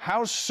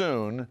 How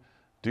soon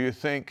do you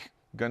think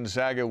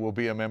Gonzaga will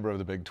be a member of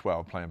the Big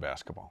 12 playing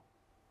basketball?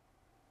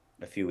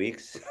 A few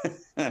weeks.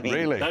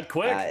 Really? That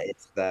quick?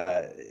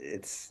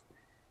 It's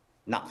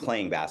not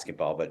playing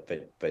basketball, but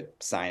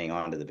signing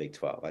on to the Big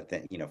 12. I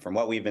think, from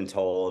what we've been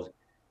told,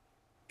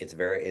 it's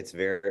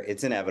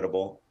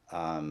inevitable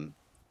for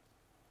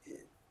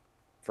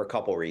a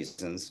couple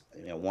reasons.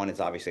 One, it's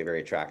obviously a very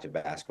attractive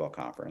basketball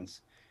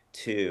conference.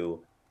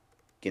 Two,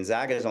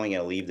 Gonzaga is only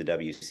going to leave the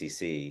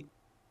WCC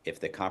if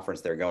the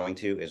conference they're going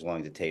to is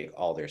willing to take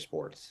all their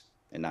sports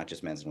and not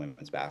just men's and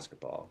women's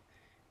basketball.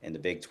 And the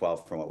Big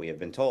 12, from what we have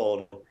been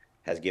told,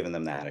 has given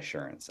them that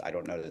assurance. I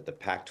don't know that the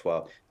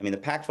Pac-12, the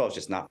Pac-12 is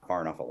just not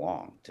far enough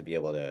along to be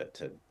able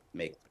to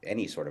make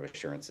any sort of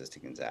assurances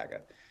to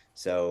Gonzaga.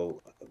 So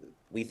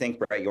we think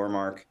Brett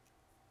Yormark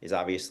is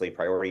obviously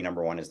priority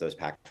number one is those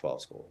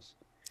Pac-12 schools.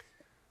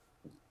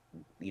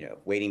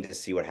 Waiting to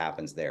see what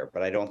happens there.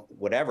 But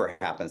whatever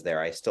happens there,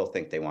 I still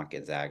think they want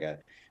Gonzaga.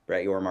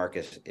 Brett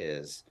Yormark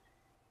is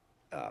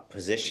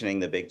positioning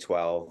the Big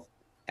 12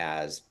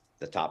 as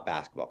the top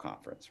basketball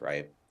conference,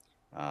 right?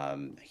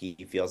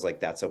 He feels like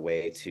that's a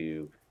way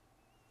to,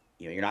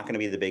 you're not going to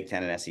be the Big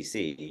Ten and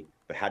SEC,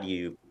 but how do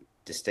you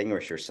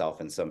distinguish yourself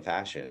in some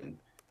fashion?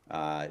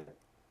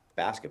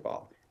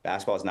 Basketball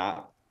does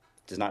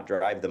not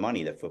drive the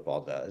money that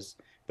football does,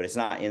 but it's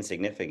not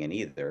insignificant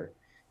either.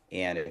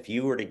 And if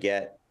you were to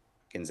get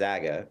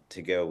Gonzaga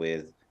to go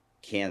with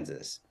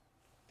Kansas,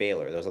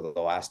 Baylor, those are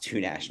the last 2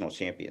 national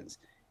champions.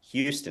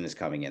 Houston is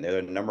coming in.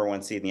 They're the number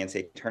 1 seed in the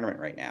NCAA tournament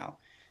right now.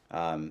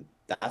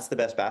 That's the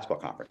best basketball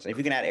conference. And if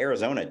you can add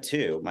Arizona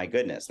too, my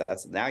goodness,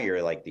 now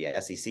you're like the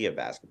SEC of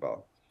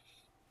basketball.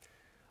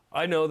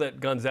 I know that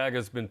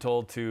Gonzaga's been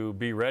told to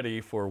be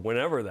ready for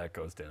whenever that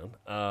goes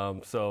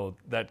down. So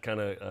that kind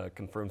of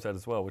confirms that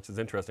as well, which is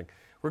interesting.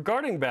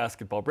 Regarding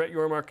basketball, Brett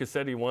Yormark has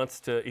said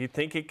he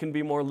think it can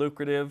be more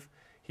lucrative.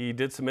 He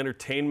did some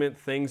entertainment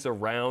things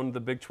around the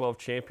Big 12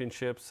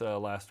 championships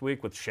last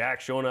week with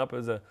Shaq showing up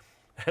as a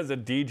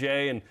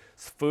DJ and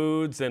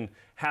foods and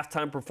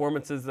halftime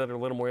performances that are a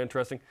little more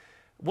interesting.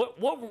 What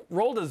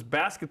role does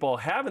basketball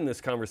have in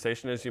this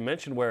conversation, as you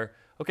mentioned, where,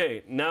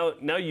 okay,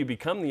 now you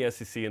become the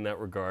SEC in that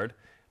regard,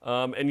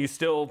 and you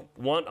still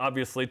want,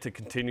 obviously, to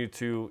continue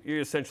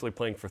you're essentially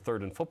playing for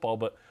third in football,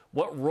 but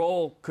what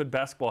role could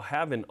basketball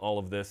have in all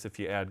of this if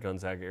you add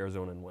Gonzaga,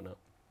 Arizona, and whatnot?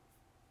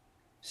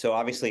 So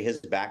obviously his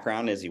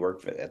background is he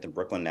worked at the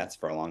Brooklyn Nets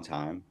for a long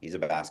time. He's a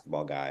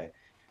basketball guy.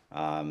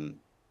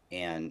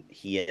 And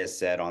he has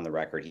said on the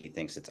record he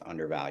thinks it's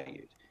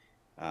undervalued.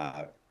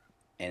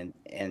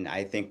 And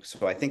I think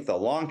the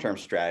long-term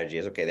strategy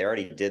is, okay, they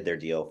already did their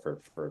deal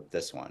for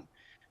this one.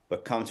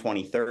 But come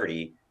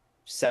 2030,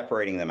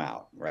 separating them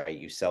out, right?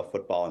 You sell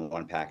football in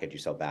one package, you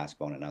sell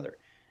basketball in another.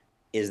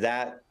 Is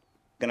that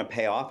going to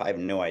pay off? I have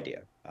no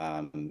idea.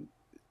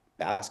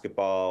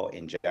 Basketball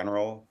in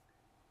general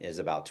is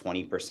about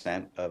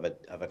 20% of a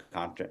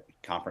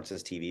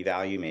conference's TV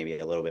value, maybe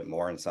a little bit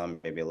more in some,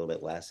 maybe a little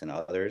bit less in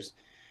others.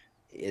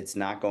 It's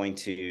not going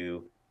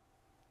to,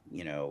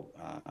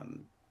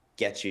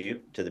 get you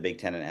to the Big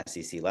Ten and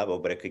SEC level,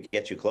 but it could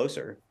get you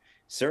closer.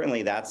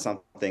 Certainly that's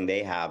something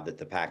they have that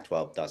the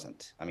Pac-12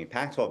 doesn't.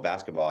 Pac-12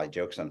 basketball, I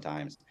joke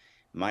sometimes,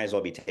 might as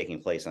well be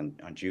taking place on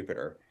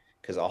Jupiter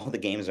because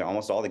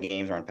almost all the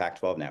games are on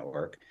Pac-12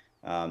 network.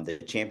 The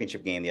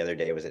championship game the other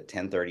day was at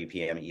 10:30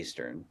 p.m.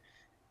 Eastern.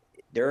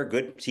 there are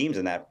good teams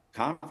in that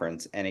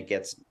conference, and it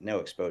gets no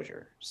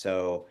exposure.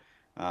 So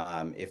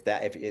if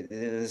it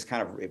is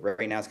kind of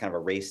right now, it's kind of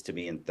a race to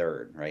be in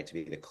third, right? To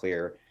be the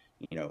clear,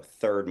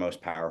 third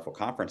most powerful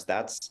conference.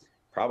 That's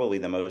probably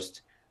the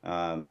most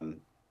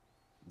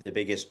the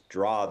biggest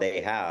draw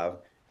they have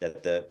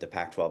that the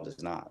Pac-12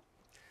 does not.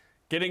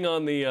 Getting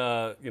on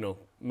the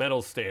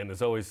medal stand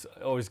is always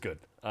good.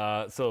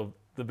 So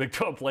the Big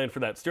 12 playing for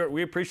that. Stewart,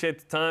 we appreciate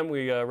the time.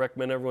 We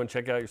recommend everyone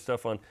check out your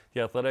stuff on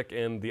The Athletic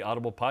and the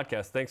Audible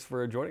podcast. Thanks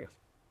for joining us.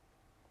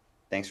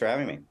 Thanks for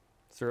having me.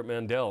 Stewart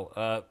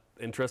Mandel.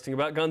 Interesting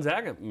about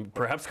Gonzaga.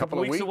 Perhaps a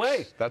couple of weeks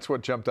away. That's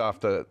what jumped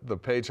off the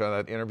page on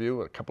that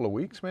interview. A couple of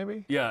weeks,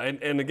 maybe? Yeah,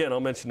 and again, I'll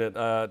mention it.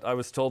 I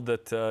was told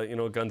that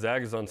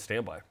Gonzaga is on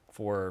standby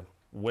for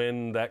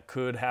when that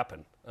could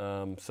happen.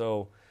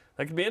 So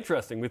that could be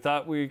interesting. We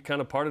thought we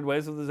kind of parted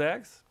ways with the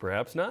Zags.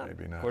 Perhaps not.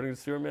 Maybe not. According to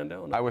Stewart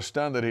Mandel. No. I was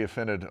stunned that he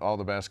offended all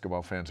the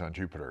basketball fans on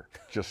Jupiter,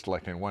 just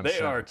like in one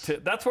sentence.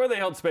 That's where they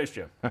held Space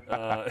Jam.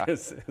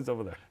 is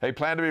over there. Hey,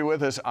 plan to be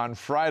with us on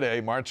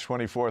Friday, March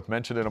 24th.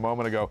 Mentioned it a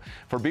moment ago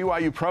for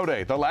BYU Pro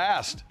Day, the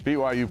last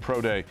BYU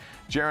Pro Day.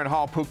 Jaron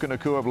Hall, Puka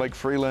Nacua of Lake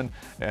Freeland,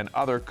 and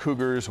other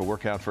Cougars will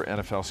work out for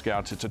NFL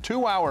scouts. It's a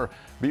 2-hour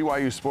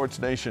BYU Sports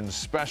Nation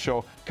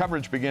special.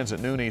 Coverage begins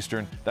at noon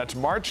Eastern. That's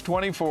March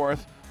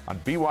 24th. On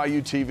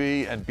BYU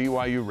TV and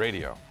BYU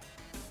Radio.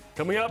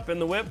 Coming up in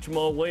the whip,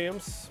 Jamal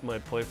Williams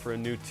might play for a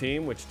new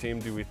team. Which team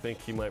do we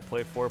think he might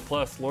play for?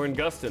 Plus, Lauren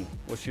Gustin,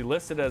 was she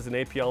listed as an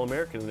AP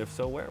All-American? And if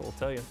so, where? We'll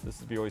tell you. This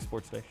is BYU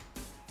Sports Nation.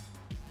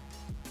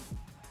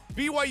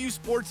 BYU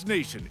Sports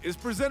Nation is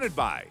presented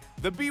by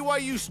The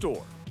BYU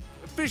Store,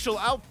 official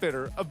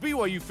outfitter of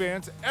BYU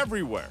fans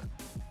everywhere.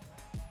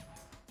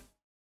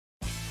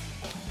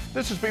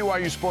 This is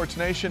BYU Sports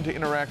Nation. To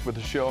interact with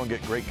the show and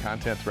get great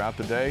content throughout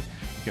the day,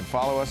 you can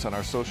follow us on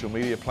our social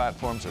media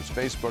platforms. There's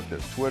Facebook,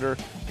 there's Twitter,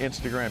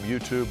 Instagram,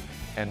 YouTube,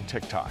 and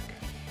TikTok.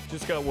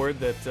 Just got word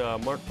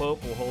that Mark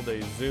Pope will hold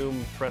a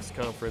Zoom press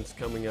conference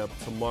coming up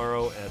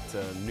tomorrow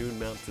at noon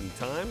Mountain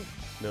Time.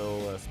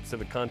 No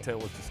specific content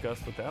was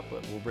discussed with that,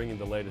 but we'll bring you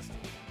the latest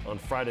on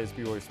Friday's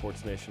BYU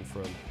Sports Nation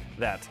from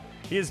that.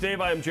 He is Dave,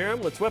 I am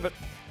Jarom. Let's whip it.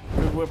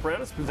 Good Whip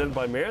Round is presented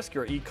by Maersk,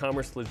 your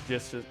e-commerce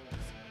logistics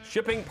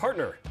shipping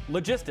partner.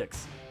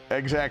 Logistics.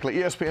 Exactly.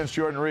 ESPN's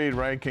Jordan Reed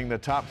ranking the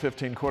top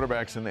 15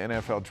 quarterbacks in the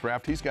NFL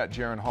draft. He's got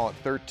Jaron Hall at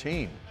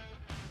 13,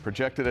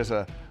 projected as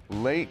a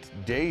late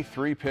day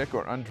 3 pick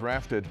or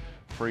undrafted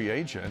free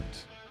agent.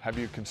 Have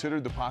you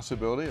considered the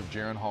possibility of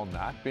Jaron Hall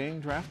not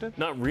being drafted?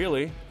 Not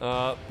really,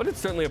 but it's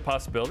certainly a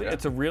possibility. Yeah.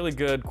 It's a really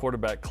good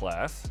quarterback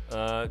class.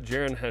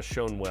 Jaron has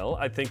shown well,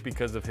 I think,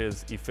 because of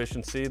his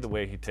efficiency, the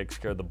way he takes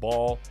care of the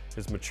ball,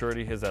 his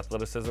maturity, his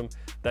athleticism,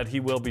 that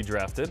he will be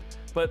drafted.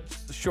 But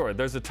sure,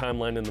 there's a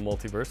timeline in the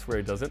multiverse where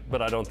he doesn't,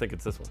 but I don't think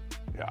it's this one.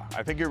 Yeah,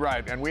 I think you're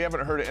right. And we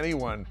haven't heard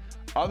anyone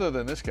other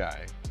than this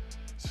guy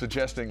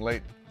suggesting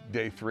late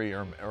day 3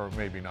 or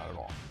maybe not at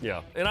all. Yeah,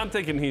 and I'm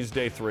thinking he's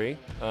day 3,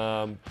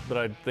 but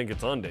I think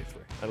it's on day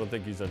 3. I don't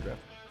think he's undrafted.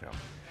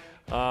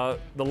 Yeah.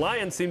 The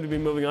Lions seem to be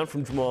moving on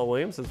from Jamal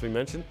Williams, as we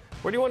mentioned.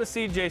 Where do you want to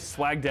see Jay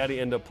Swag Daddy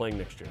end up playing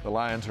next year? The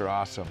Lions are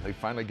awesome. They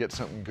finally get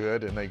something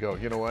good, and they go,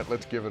 you know what,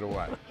 let's give it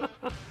away.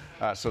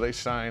 So they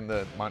signed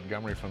the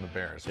Montgomery from the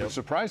Bears, which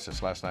surprised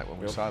us last night when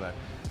we saw that.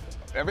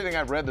 Everything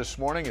I've read this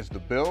morning is the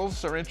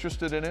Bills are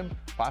interested in him,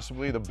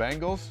 possibly the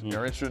Bengals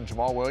are interested in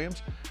Jamal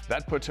Williams.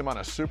 That puts him on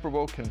a Super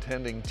Bowl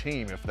contending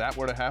team if that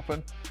were to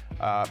happen.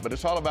 But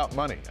it's all about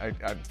money.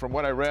 From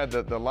what I read,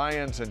 the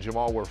Lions and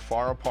Jamal were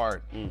far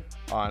apart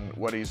on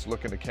what he's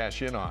looking to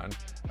cash in on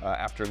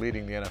after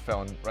leading the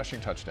NFL in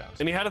rushing touchdowns.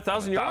 And he had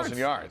 1,000 yards. 1,000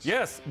 yards.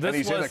 Yes. And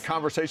he's in a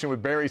conversation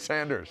with Barry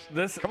Sanders.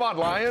 Come on,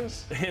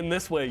 Lions. In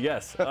this way,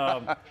 yes.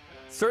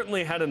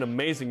 Certainly had an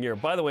amazing year.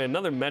 By the way,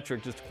 another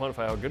metric just to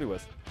quantify how good he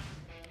was.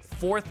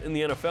 4th in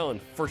the NFL in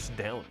first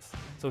downs.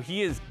 So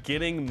he is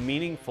getting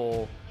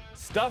meaningful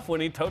stuff when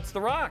he totes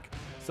the rock.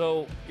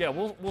 So yeah,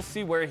 we'll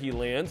see where he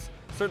lands.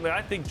 Certainly,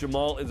 I think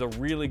Jamal is a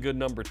really good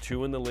number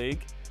 2 in the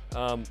league.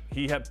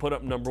 He had put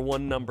up number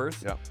 1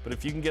 numbers, but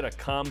if you can get a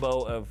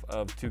combo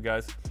of 2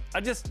 guys,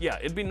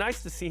 it'd be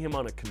nice to see him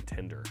on a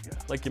contender. Yeah.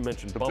 Like you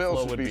mentioned, the Buffalo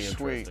Bills would be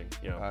sweet. Interesting.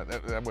 Yeah.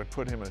 That would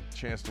put him a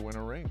chance to win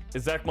a ring.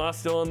 Is Zach Moss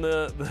still on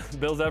the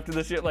Bills after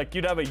this year? Like,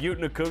 you'd have a Ute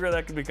and a Cougar,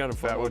 that could be kind of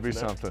fun. That would be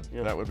something.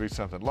 Yeah. That would be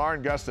something.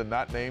 Lauren Gustin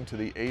not named to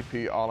the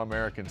AP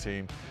All-American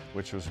team,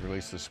 which was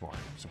released this morning.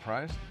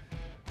 Surprised?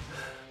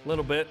 A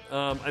little bit.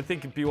 I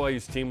think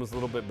BYU's team was a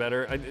little bit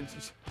better.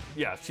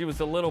 She was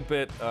a little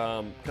bit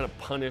kind of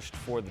punished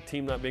for the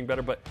team not being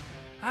better, but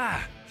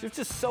she was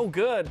just so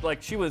good.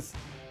 Like, she was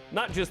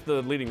not just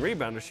the leading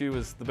rebounder, she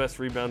was the best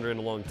rebounder in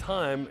a long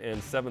time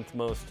and 7th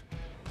most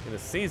in a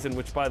season,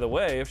 which, by the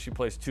way, if she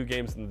plays 2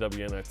 games in the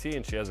WNIT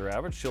and she has her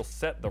average, she'll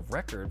set the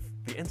record,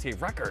 the NCAA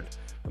record.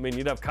 I mean,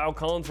 you'd have Kyle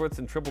Collinsworth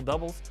in triple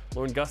doubles,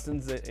 Lauren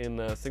Gustin's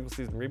in single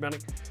season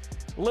rebounding.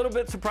 A little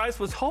bit surprised,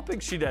 was hoping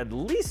she'd at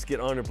least get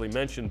honorably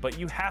mentioned, but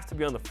you have to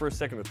be on the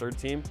 1st, 2nd, or 3rd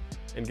team.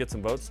 and get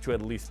some votes to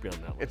at least be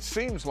on that list. It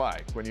seems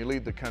like when you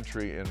lead the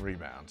country in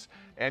rebounds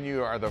and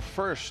you are the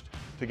first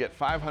to get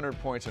 500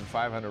 points and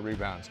 500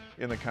 rebounds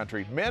in the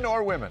country, men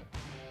or women,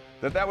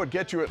 that would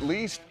get you at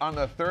least on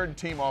the third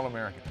team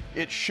All-American.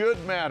 It should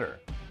matter.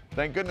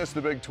 Thank goodness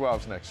the Big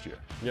 12's next year.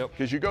 Yep.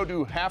 Because you go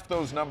do half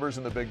those numbers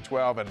in the Big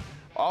 12 and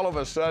all of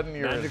a sudden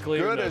you're Magically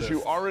as good you're as you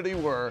noticed. already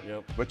were,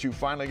 Yep. but you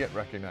finally get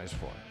recognized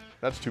for it.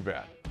 That's too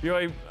bad.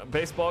 BYU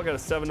baseball got a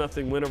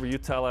 7-0 win over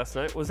Utah last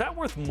night. Was that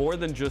worth more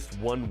than just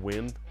one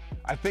win?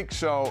 I think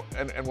so,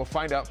 and we'll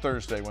find out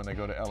Thursday when they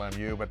go to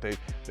LMU, but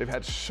they've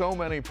had so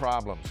many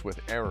problems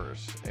with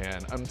errors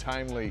and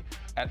untimely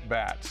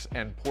at-bats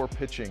and poor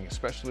pitching,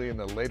 especially in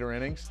the later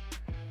innings.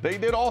 They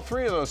did all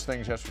three of those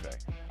things yesterday.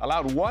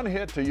 Allowed one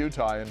hit to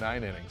Utah in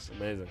 9 innings.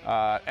 Amazing.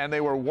 And they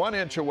were 1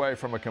 inch away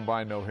from a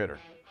combined no-hitter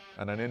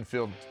on an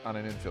infield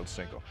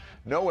single.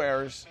 No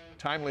errors,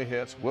 timely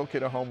hits, Wilk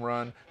hit a home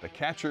run. The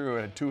catcher who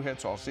had 2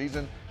 hits all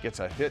season gets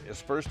a hit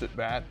his first at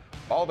bat.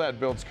 All that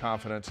builds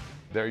confidence.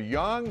 They're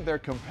young, they're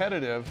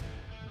competitive,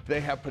 they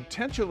have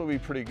potential to be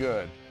pretty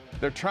good.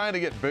 They're trying to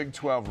get Big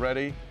 12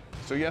 ready.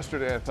 So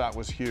yesterday I thought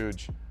was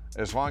huge,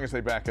 as long as they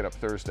back it up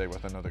Thursday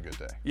with another good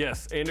day.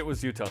 Yes, and it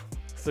was Utah.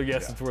 So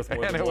yes, Yeah. it's worth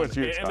more And than it one. was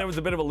Utah. And there was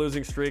a bit of a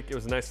losing streak. It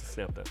was nice to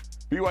snap that.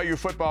 BYU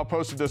Football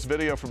posted this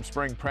video from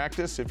spring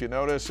practice. If you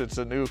notice, it's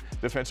a new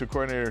defensive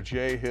coordinator,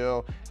 Jay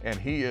Hill, and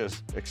he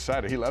is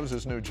excited. He loves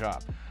his new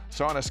job.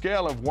 So on a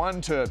scale of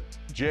 1 to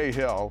Jay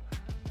Hill,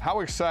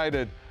 how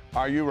excited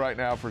are you right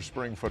now for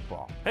spring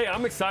football? Hey,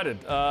 I'm excited.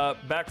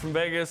 Back from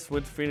Vegas,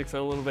 went to Phoenix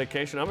on a little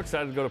vacation. I'm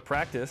excited to go to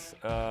practice,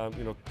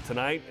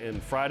 tonight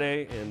and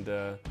Friday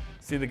and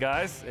see the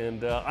guys.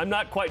 And I'm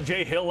not quite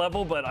Jay Hill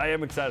level, but I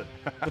am excited.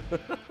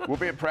 We'll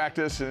be at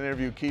practice and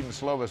interview Keaton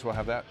Slovis. We'll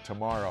have that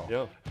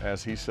tomorrow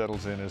as he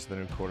settles in as the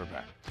new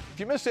quarterback. If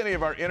you missed any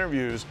of our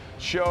interviews,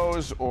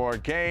 shows, or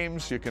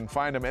games, you can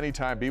find them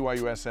anytime,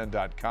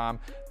 BYUSN.com.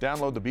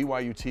 Download the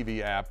BYU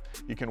TV app.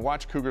 You can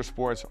watch Cougar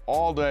Sports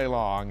all day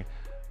long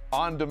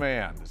on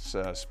demand. It's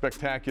a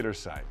spectacular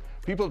site.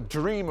 People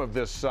dream of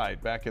this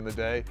site back in the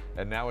day,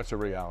 and now it's a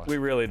reality. We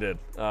really did.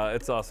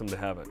 It's awesome to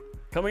have it.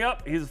 Coming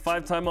up, he's a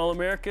 5-time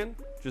All-American.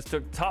 Just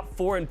took top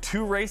 4 in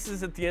 2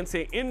 races at the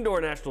NCAA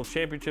Indoor National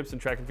Championships in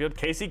track and field.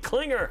 Casey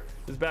Klinger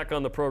is back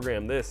on the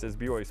program. This is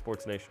BYU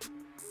Sports Nation.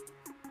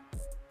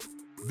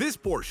 This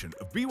portion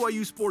of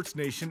BYU Sports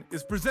Nation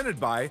is presented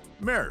by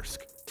Maersk,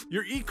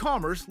 your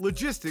e-commerce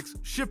logistics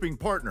shipping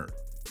partner.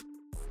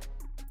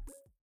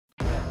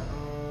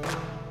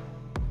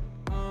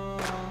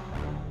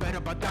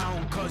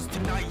 Down, cause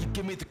tonight you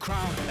give me the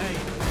crown. Hey,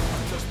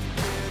 I'm just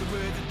prepared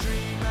with a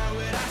dream. Now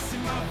when I see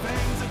my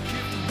veins, I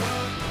keep the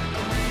world a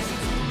reason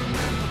to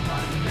remember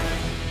my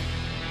name.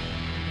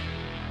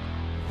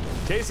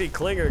 Casey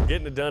Klinger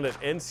getting it done at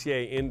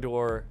NCAA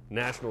Indoor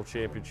National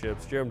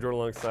Championships. Jarom Jordan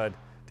alongside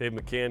Dave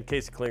McCann.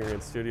 Casey Klinger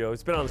in studio.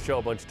 He's been on the show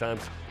a bunch of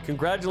times.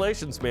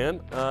 Congratulations,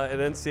 man, at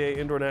NCAA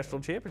Indoor National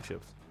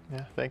Championships.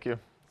 Yeah, thank you.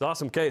 It's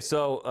awesome. Okay,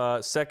 so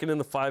second in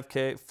the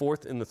 5K,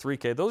 fourth in the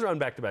 3K. Those are on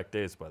back-to-back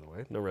days, by the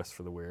way. No rest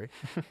for the weary.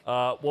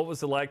 What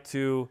was it like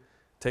to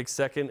take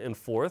second and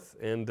fourth,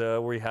 and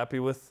were you happy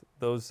with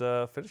those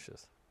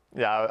finishes?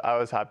 Yeah, I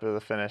was happy with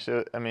the finish.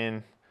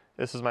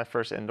 This was my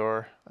first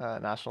indoor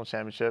national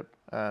championship,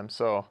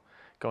 so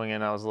going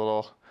in I was a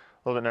little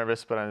bit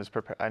nervous, but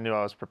I knew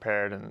I was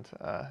prepared, and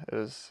it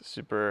was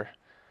super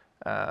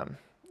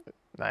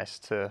nice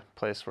to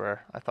place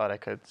where I thought I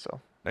could. So.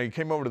 Now, you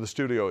came over to the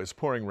studio. It's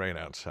pouring rain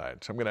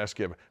outside. So I'm going to ask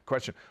you a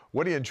question.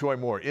 What do you enjoy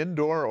more,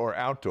 indoor or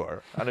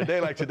outdoor? On a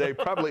day like today,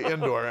 probably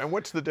indoor. And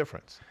what's the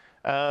difference?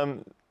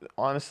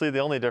 Honestly, the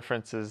only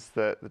difference is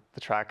the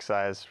track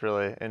size.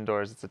 Really,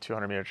 indoors it's a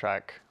 200-meter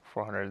track,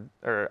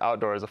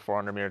 outdoors a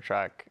 400-meter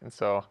track. And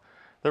so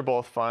they're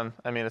both fun.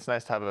 I mean, it's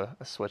nice to have a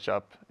switch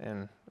up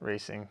in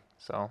racing.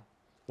 So.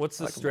 What's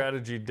the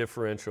strategy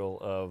differential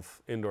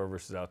of indoor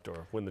versus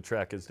outdoor when the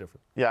track is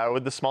different? Yeah,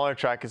 with the smaller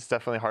track, it's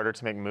definitely harder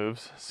to make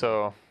moves.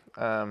 So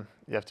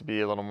you have to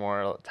be a little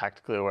more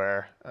tactically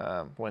aware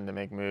when to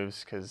make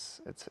moves, because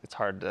it's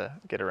hard to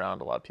get around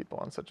a lot of people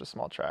on such a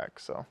small track.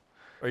 So.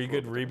 Are you a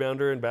good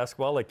rebounder in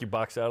basketball? Like you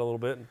box out a little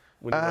bit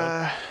when you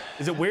run?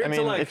 Is it weird? I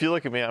mean, if you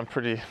look at me, I'm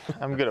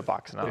good at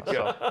boxing out.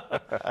 So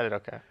I did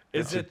okay.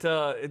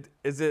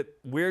 Is it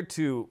weird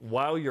to,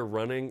 while you're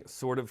running,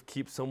 sort of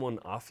keep someone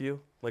off you?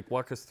 Like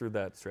walk us through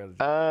that strategy.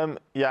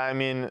 Yeah, I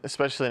mean,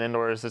 especially in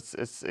indoors,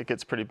 it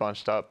gets pretty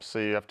bunched up, so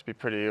you have to be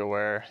pretty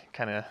aware,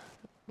 kind of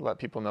let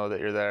people know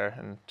that you're there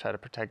and try to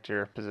protect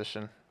your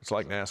position. It's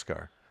like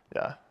NASCAR.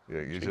 Yeah. You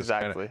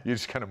exactly. You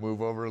just kind of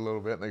move over a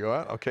little bit, and they go,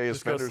 oh, okay, his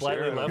just go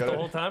slightly here. left the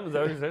whole time? Is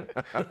that what you're saying?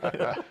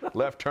 Yeah.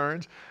 Left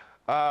turns.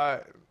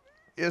 How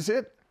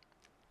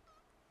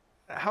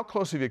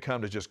close have you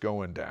come to just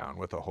going down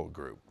with the whole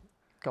group?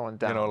 Going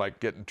down. You know, like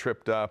getting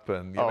tripped up,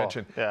 and you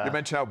mentioned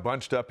how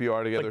bunched up you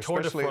are together, like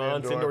Tour de especially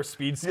France, indoor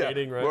speed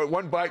skating, right? When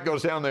one bike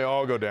goes down, they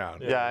all go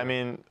down. Yeah, I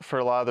mean, for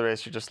a lot of the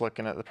race, you're just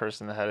looking at the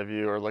person ahead of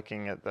you, or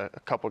looking at a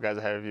couple guys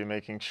ahead of you,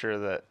 making sure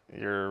that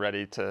you're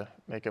ready to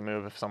make a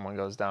move if someone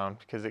goes down,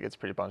 because it gets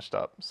pretty bunched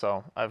up.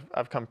 So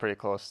I've come pretty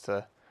close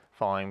to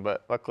following,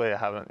 but luckily I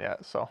haven't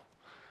yet. So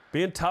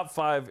being top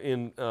 5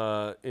 in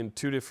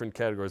 2 different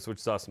categories, which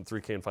is awesome,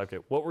 3K and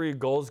 5K. What were your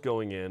goals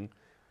going in,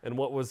 and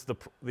what was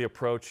the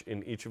approach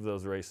in each of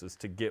those races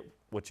to get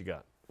what you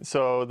got?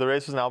 So the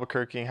race was in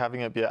Albuquerque,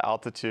 having it be at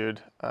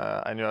altitude.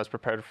 I knew I was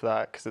prepared for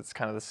that because it's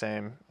kind of the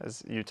same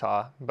as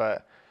Utah.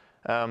 But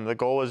the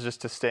goal was just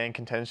to stay in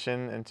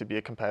contention and to be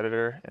a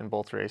competitor in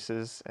both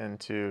races and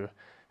to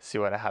see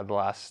what I had the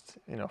last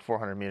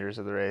 400 meters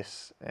of the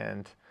race.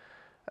 And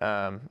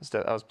I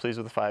was pleased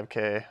with the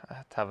 5K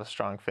to have a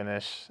strong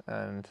finish,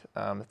 and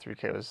the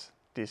 3K was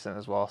decent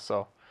as well.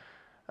 So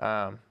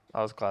I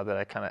was glad that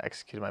I kind of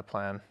executed my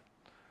plan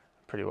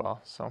pretty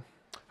well. So.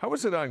 How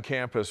was it on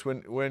campus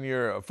when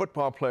you're a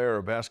football player or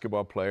a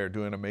basketball player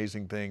doing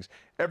amazing things?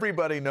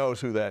 Everybody knows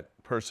who that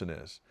person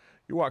is.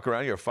 You walk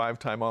around, you're a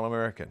 5-time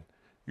All-American.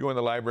 You go in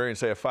the library and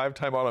say, a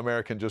 5-time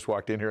All-American just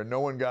walked in here and no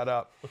one got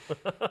up.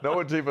 No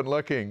one's even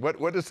looking.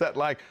 What is that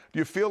like? Do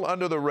you feel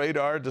under the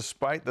radar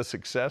despite the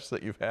success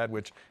that you've had,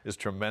 which is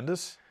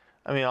tremendous?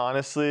 I mean,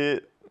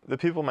 honestly, the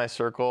people in my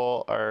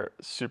circle are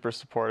super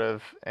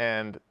supportive,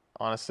 and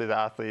honestly, the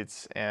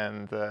athletes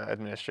and the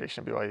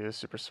administration of BYU is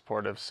super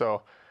supportive.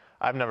 So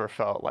I've never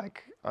felt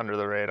like under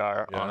the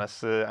radar,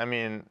 honestly. I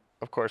mean,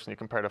 of course, when you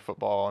compare to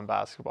football and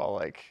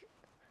basketball,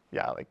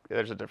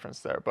 there's a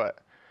difference there. But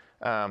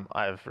I'm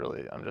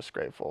just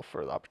grateful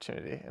for the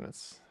opportunity, and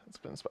it's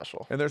been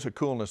special. And there's a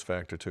coolness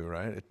factor too,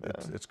 right?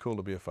 It's cool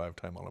to be a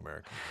 5-time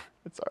All-American.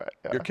 It's all right.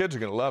 Yeah. Your kids are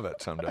going to love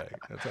it someday.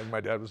 It's like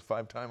my dad was a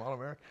 5-time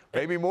All-American.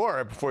 Maybe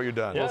more before you're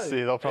done. We'll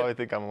see. They'll probably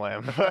think I'm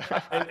lame.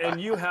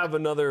 and you have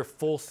another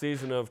full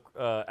season of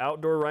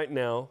outdoor right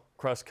now,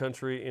 cross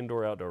country,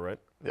 indoor, outdoor, right?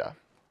 Yeah.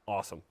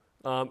 Awesome.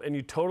 And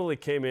you totally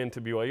came into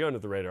BYU under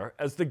the radar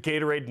as the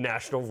Gatorade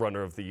National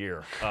Runner of the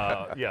Year.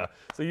 Yeah.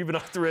 So you've been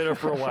off the radar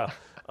for a while.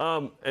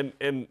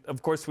 And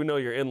of course, we know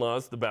your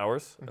in-laws, the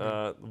Bowers,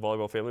 the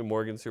volleyball family.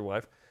 Morgan's your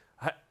wife.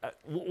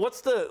 What's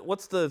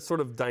the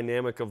sort of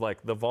dynamic of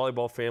like the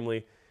volleyball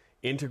family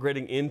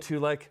integrating into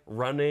like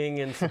running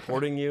and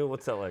supporting you?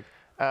 What's that like?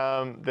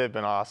 They've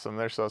been awesome.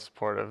 They're so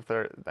supportive.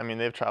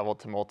 They've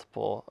traveled to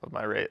multiple of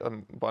a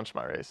bunch of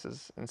my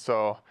races, and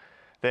so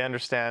they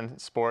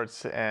understand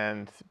sports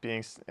and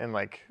being in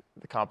like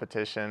the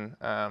competition.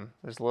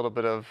 There's a little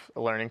bit of a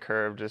learning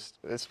curve,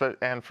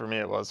 and for me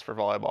it was for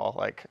volleyball,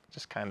 like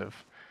just kind of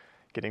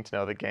getting to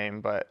know the game.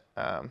 But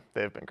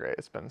they've been great.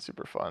 It's been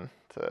super fun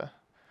to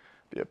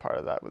be a part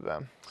of that with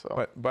them. So.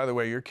 But by the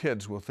way, your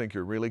kids will think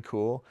you're really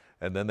cool,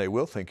 and then they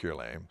will think you're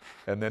lame,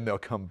 and then they'll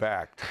come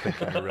back to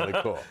think you're really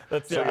cool.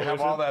 So you have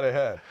all that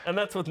ahead. And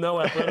that's with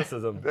no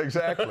athleticism.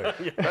 Exactly.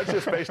 Yeah. That's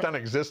just based on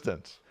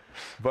existence.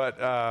 But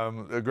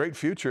a great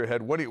future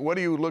ahead. What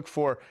do you look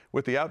for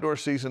with the outdoor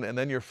season and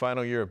then your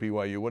final year at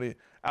BYU?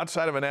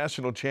 Outside of a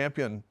national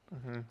champion,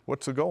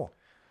 what's the goal?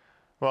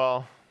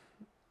 Well,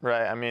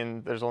 right. I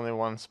mean, there's only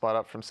one spot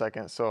up from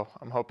second, so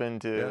I'm hoping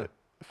to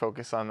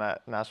focus on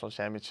that national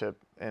championship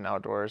in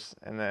outdoors.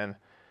 And then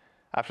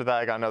after that,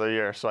 I got another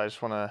year, so I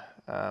just want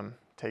to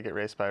take it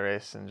race by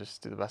race and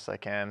just do the best I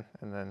can,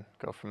 and then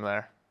go from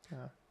there.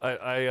 Yeah.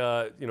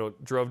 I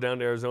drove down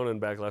to Arizona and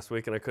back last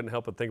week, and I couldn't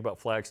help but think about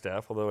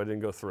Flagstaff, although I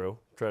didn't go through.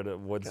 Tried to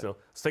avoid snow. I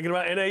was thinking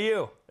about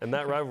NAU and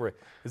that rivalry.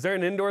 Is there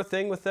an indoor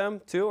thing with them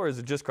too, or is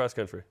it just cross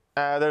country?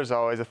 There's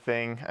always a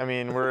thing. I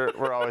mean,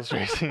 we're always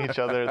racing each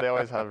other. They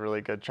always have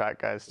really good track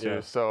guys too.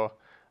 Yeah. So,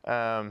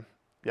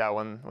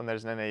 when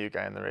there's an NAU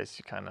guy in the race,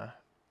 you kind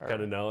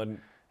of know, and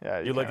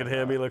you look at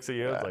him, he looks at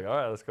you. It's like, all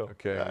right, let's go.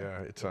 Okay,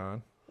 it's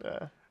on.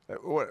 Yeah.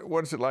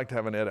 What is it like to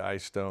have an Ed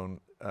Eyestone?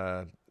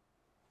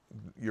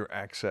 Your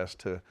access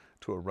to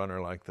a runner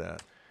like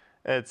that?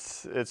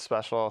 It's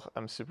special.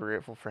 I'm super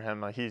grateful for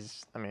him.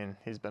 He's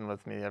been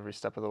with me every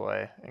step of the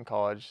way in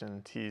college,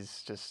 and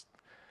he's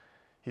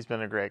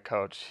been a great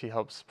coach. He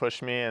helps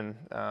push me, and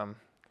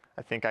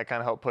I think I kind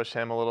of help push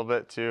him a little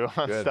bit too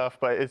on stuff.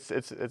 But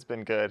it's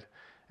been good,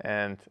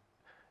 and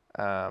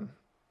I'm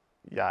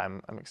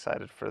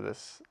excited for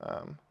this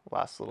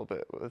last little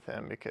bit with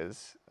him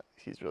because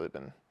he's really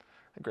been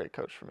a great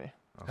coach for me.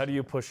 How do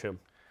you push him?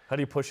 How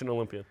do you push an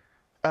Olympian?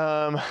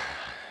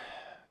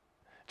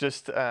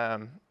 Just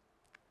in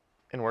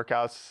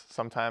workouts,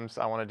 sometimes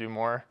I want to do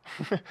more,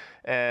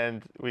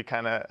 and we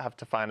kind of have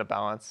to find a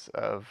balance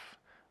of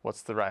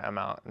what's the right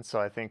amount. And so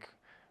I think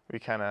we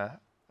kind of,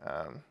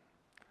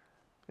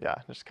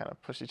 just kind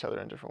of push each other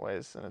in different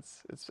ways, and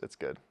it's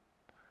good.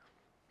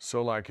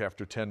 So like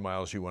after 10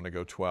 miles, you want to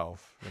go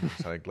 12. And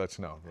it's like, let's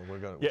know.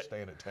 We're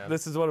staying at 10.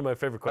 This is one of my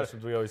favorite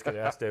questions we always get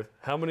asked, Dave.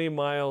 How many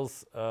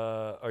miles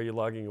are you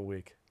logging a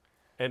week?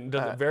 And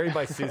does it vary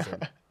by season?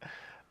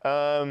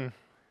 Right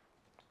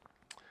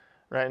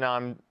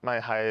now, my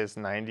high is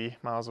 90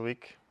 miles a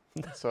week.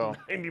 So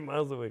 90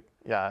 miles a week.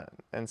 Yeah,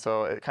 and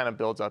so it kind of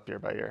builds up year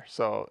by year.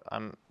 So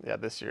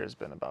this year has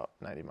been about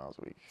 90 miles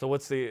a week. So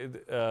what's the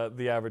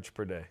average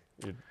per day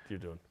you're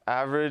doing?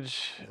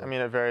 Average, I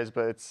mean, it varies,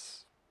 but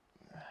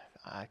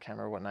I can't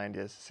remember what 90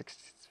 is.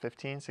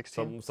 15,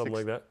 16? Something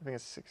like that? I think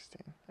it's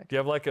 16. Do you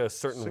have like a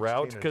certain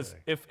route? Because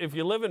if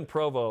you live in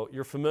Provo,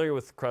 you're familiar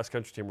with the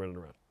cross-country team running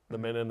around. the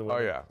men and the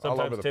women. Oh, yeah. All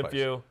Sometimes over the place.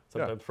 Timpview,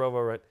 sometimes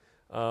Provo, right?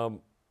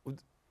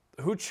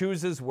 Who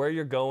chooses where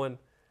you're going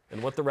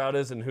and what the route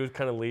is and who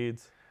kind of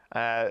leads?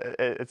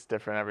 It's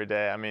different every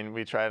day. I mean,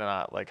 we try to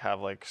not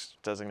have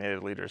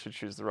designated leaders who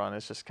choose the run.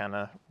 It's just kind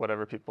of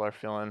whatever people are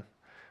feeling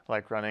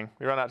like running.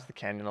 We run out to the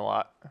canyon a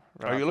lot.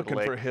 Are you looking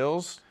for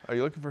hills? Are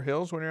you looking for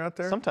hills when you're out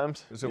there?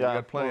 Sometimes. We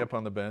got plenty up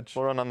on the bench.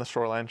 We'll run on the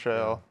Shoreline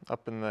Trail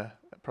up in the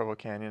Provo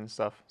Canyon and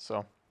stuff.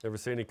 So. Ever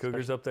see any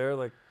cougars up there?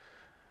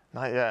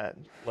 Not yet.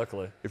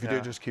 Luckily. If you do,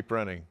 just keep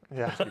running.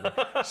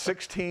 Yeah.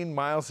 16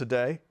 miles a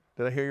day.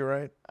 Did I hear you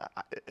right?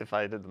 If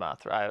I did the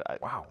math right,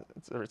 wow,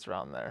 it's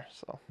around there.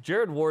 So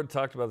Jared Ward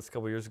talked about this a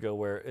couple years ago,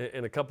 where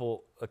a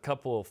couple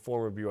of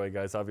former BYU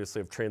guys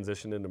obviously have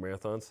transitioned into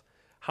marathons.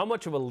 How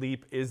much of a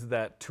leap is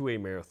that to a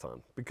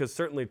marathon? Because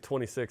certainly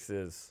 26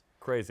 is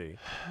crazy,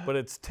 but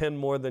it's 10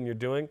 more than you're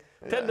doing.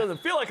 10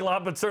 doesn't feel like a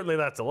lot, but certainly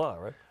that's a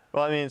lot, right?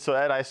 Well, I mean, so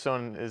Ed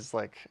Eyestone is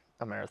like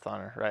a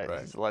marathoner, right?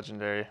 He's a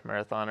legendary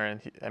marathoner,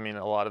 and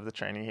a lot of the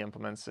training he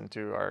implements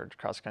into our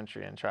cross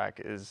country and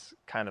track is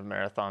kind of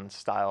marathon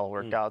style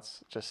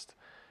workouts, just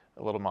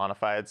a little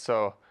modified.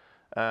 So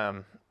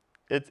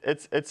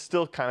it's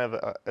still kind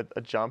of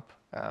a jump.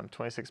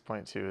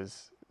 26.2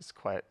 is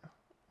quite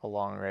a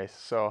long race.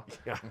 So,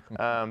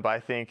 but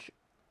I think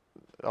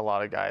a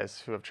lot of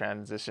guys who have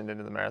transitioned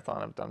into the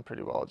marathon have done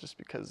pretty well, just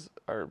because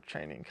our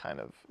training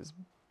is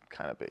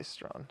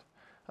based around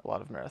a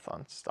lot of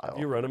marathon style.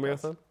 Do you run a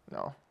marathon?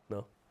 No.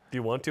 Do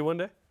you want to one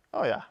day?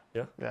 Oh yeah.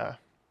 Yeah. Yeah,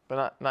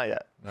 but not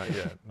yet. Not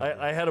yet.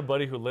 I had a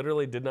buddy who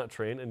literally did not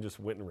train and just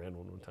went and ran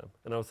one time,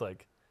 and I was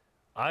like,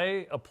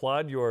 I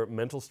applaud your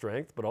mental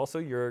strength, but also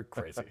you're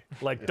crazy.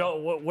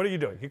 Don't. What are you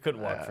doing? He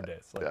couldn't walk for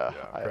days.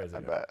 Crazy. I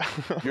bet.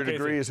 Your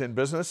degree is in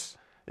business?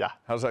 Yeah.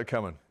 How's that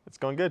coming? It's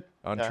going good.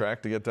 On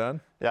track to get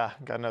done? Yeah,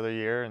 got another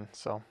year, and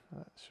so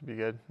that should be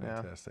good.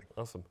 Fantastic.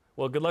 Awesome.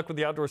 Well, good luck with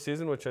the outdoor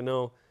season, which I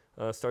know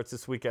starts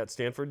this week at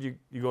Stanford. You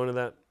going to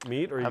that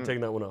meet, or are you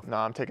taking that one off? No,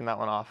 I'm taking that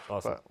one off.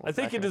 Awesome. I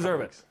think you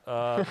deserve it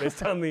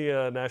based on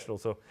the National.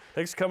 So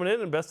thanks for coming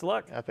in, and best of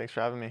luck. Yeah, thanks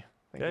for having me.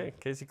 Okay,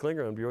 Casey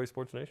Klinger on BYU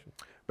Sports Nation.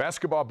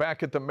 Basketball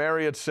back at the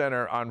Marriott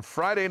Center on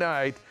Friday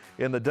night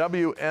in the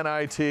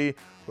WNIT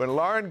when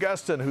Lauren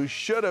Gustin, who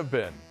should have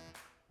been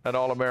an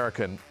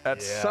All-American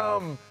at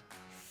some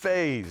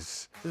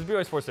phase. This is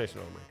BYU Sports Nation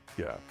only.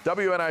 Yeah.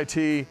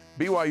 WNIT,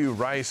 BYU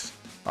Rice.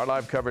 Our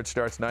live coverage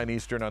starts 9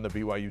 Eastern on the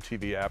BYU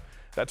TV app.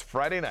 That's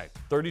Friday night.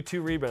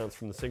 32 rebounds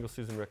from the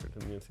single-season record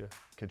in the NCAA.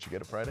 Can't you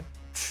get it Friday?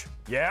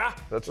 Yeah.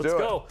 Let's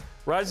go.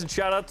 Rise and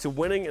shout out to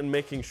winning and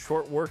making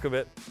short work of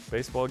it.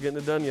 Baseball getting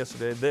it done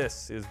yesterday.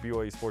 This is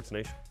BYU Sports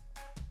Nation.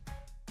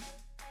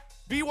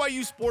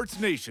 BYU Sports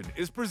Nation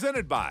is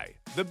presented by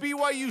the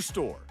BYU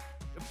Store,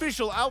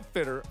 official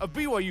outfitter of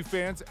BYU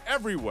fans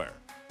everywhere.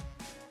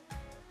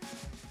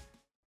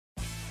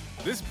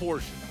 This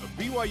portion of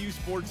BYU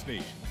Sports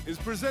Nation is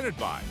presented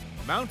by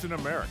Mountain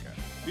America,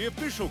 the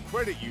official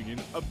credit union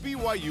of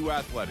BYU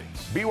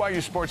Athletics.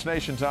 BYU Sports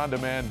Nation's on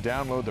demand.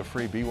 Download the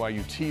free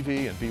BYU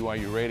TV and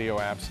BYU radio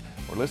apps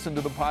or listen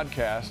to the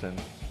podcast, and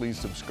please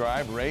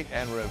subscribe, rate,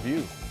 and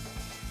review.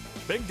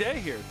 Big day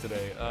here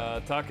today.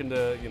 Talking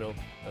to,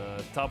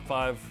 top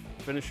 5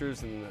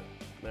 finishers in the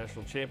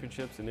national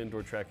championships in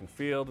indoor track and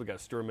field. We got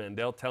Stewart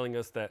Mandel telling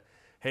us that,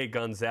 hey,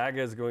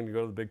 Gonzaga is going to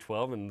go to the Big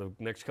 12 in the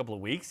next couple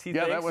of weeks, he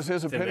thinks. Yeah, that was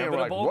his opinion.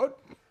 We're like, what?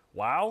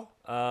 Wow.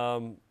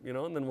 And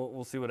then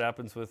we'll see what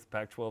happens with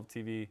Pac-12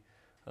 TV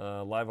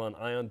live on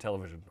Ion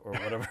Television or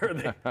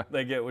whatever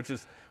they get, which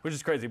is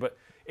crazy. But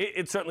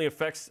it certainly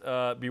affects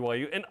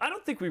BYU. And I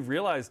don't think we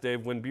realized,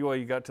 Dave, when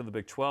BYU got to the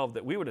Big 12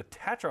 that we would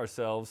attach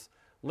ourselves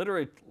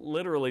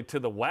literally to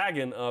the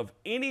wagon of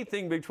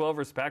anything Big 12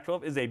 versus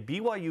Pac-12 is a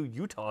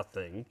BYU-Utah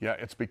thing. Yeah,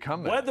 it's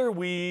become that. Whether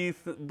we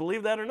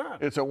believe that or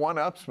not. It's a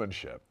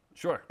one-upsmanship.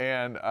 Sure.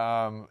 And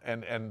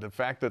the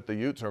fact that the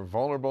Utes are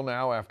vulnerable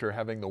now after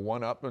having the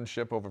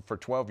one-upmanship for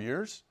 12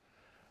 years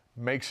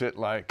makes it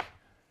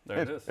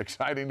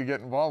exciting to get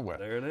involved with.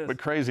 There it is. But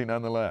crazy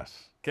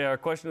nonetheless. Okay, our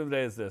question of the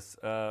day is this.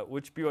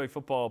 Which BYU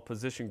football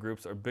position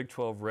groups are Big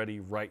 12 ready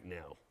right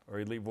now? Our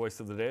elite voice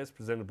of the day is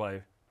presented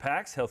by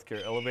PAX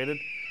Healthcare Elevated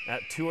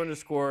at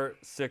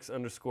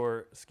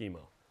 2_6_schemo.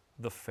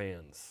 The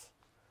fans.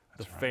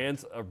 The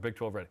fans are Big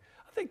 12 ready.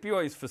 I think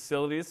BYU's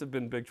facilities have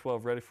been Big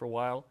 12 ready for a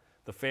while.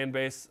 The fan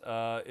base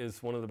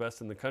is one of the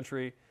best in the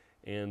country,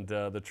 and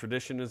the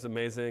tradition is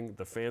amazing.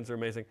 The fans are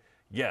amazing.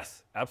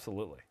 Yes,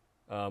 absolutely.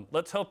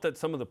 Let's hope that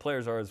some of the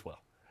players are as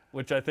well,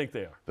 which I think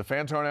they are. The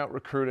fans aren't out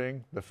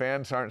recruiting. The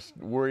fans aren't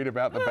worried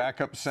about the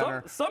backup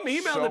center. Some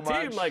email the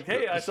team like,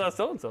 hey, I saw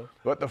so-and-so.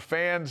 But the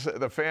fans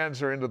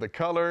are into the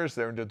colors.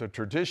 They're into the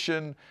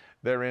tradition.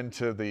 They're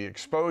into the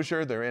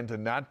exposure. They're into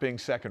not being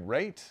second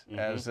rate,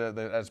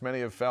 as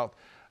many have felt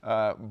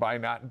by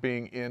not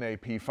being in a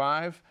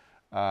P5.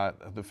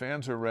 The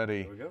fans are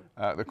ready. There we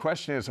go. The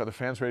question is, are the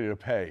fans ready to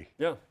pay?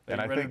 Yeah.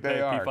 And I ready think to pay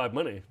they are. P5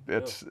 money.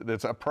 It's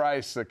a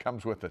price that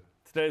comes with it.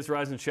 Today's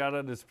Rise and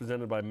Shoutout is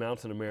presented by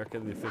Mountain America,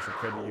 the official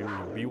credit union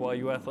of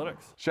BYU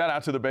Athletics. Shout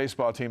out to the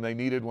baseball team. They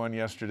needed one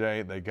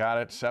yesterday. They got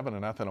it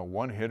 7-0, a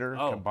one-hitter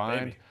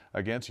combined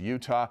against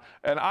Utah.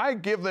 And I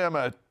give them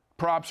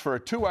props for a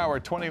 2-hour,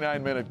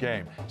 29-minute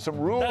game. Some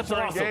rules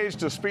are engaged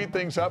to speed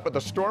things up, but the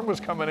storm was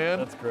coming in.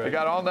 That's great. They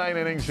got all 9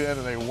 innings in,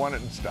 and they won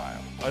it in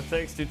style. Our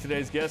thanks to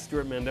today's guests,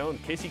 Stewart Mandel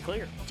and Casey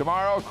Klinger.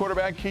 Tomorrow,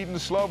 quarterback Keaton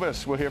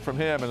Slovis. We'll hear from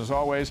him. And as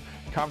always,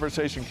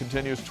 conversation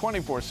continues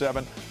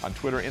 24/7 on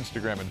Twitter,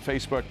 Instagram, and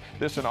Facebook.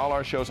 This and all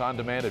our shows on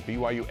demand at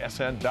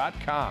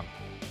BYUSN.com.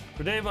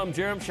 For Dave, I'm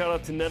Jarom. Shout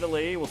out to Ned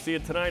We'll see you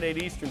tonight,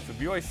 8 Eastern, for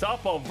BYU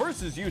softball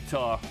versus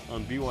Utah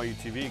on BYU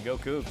TV. Go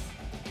Cougs.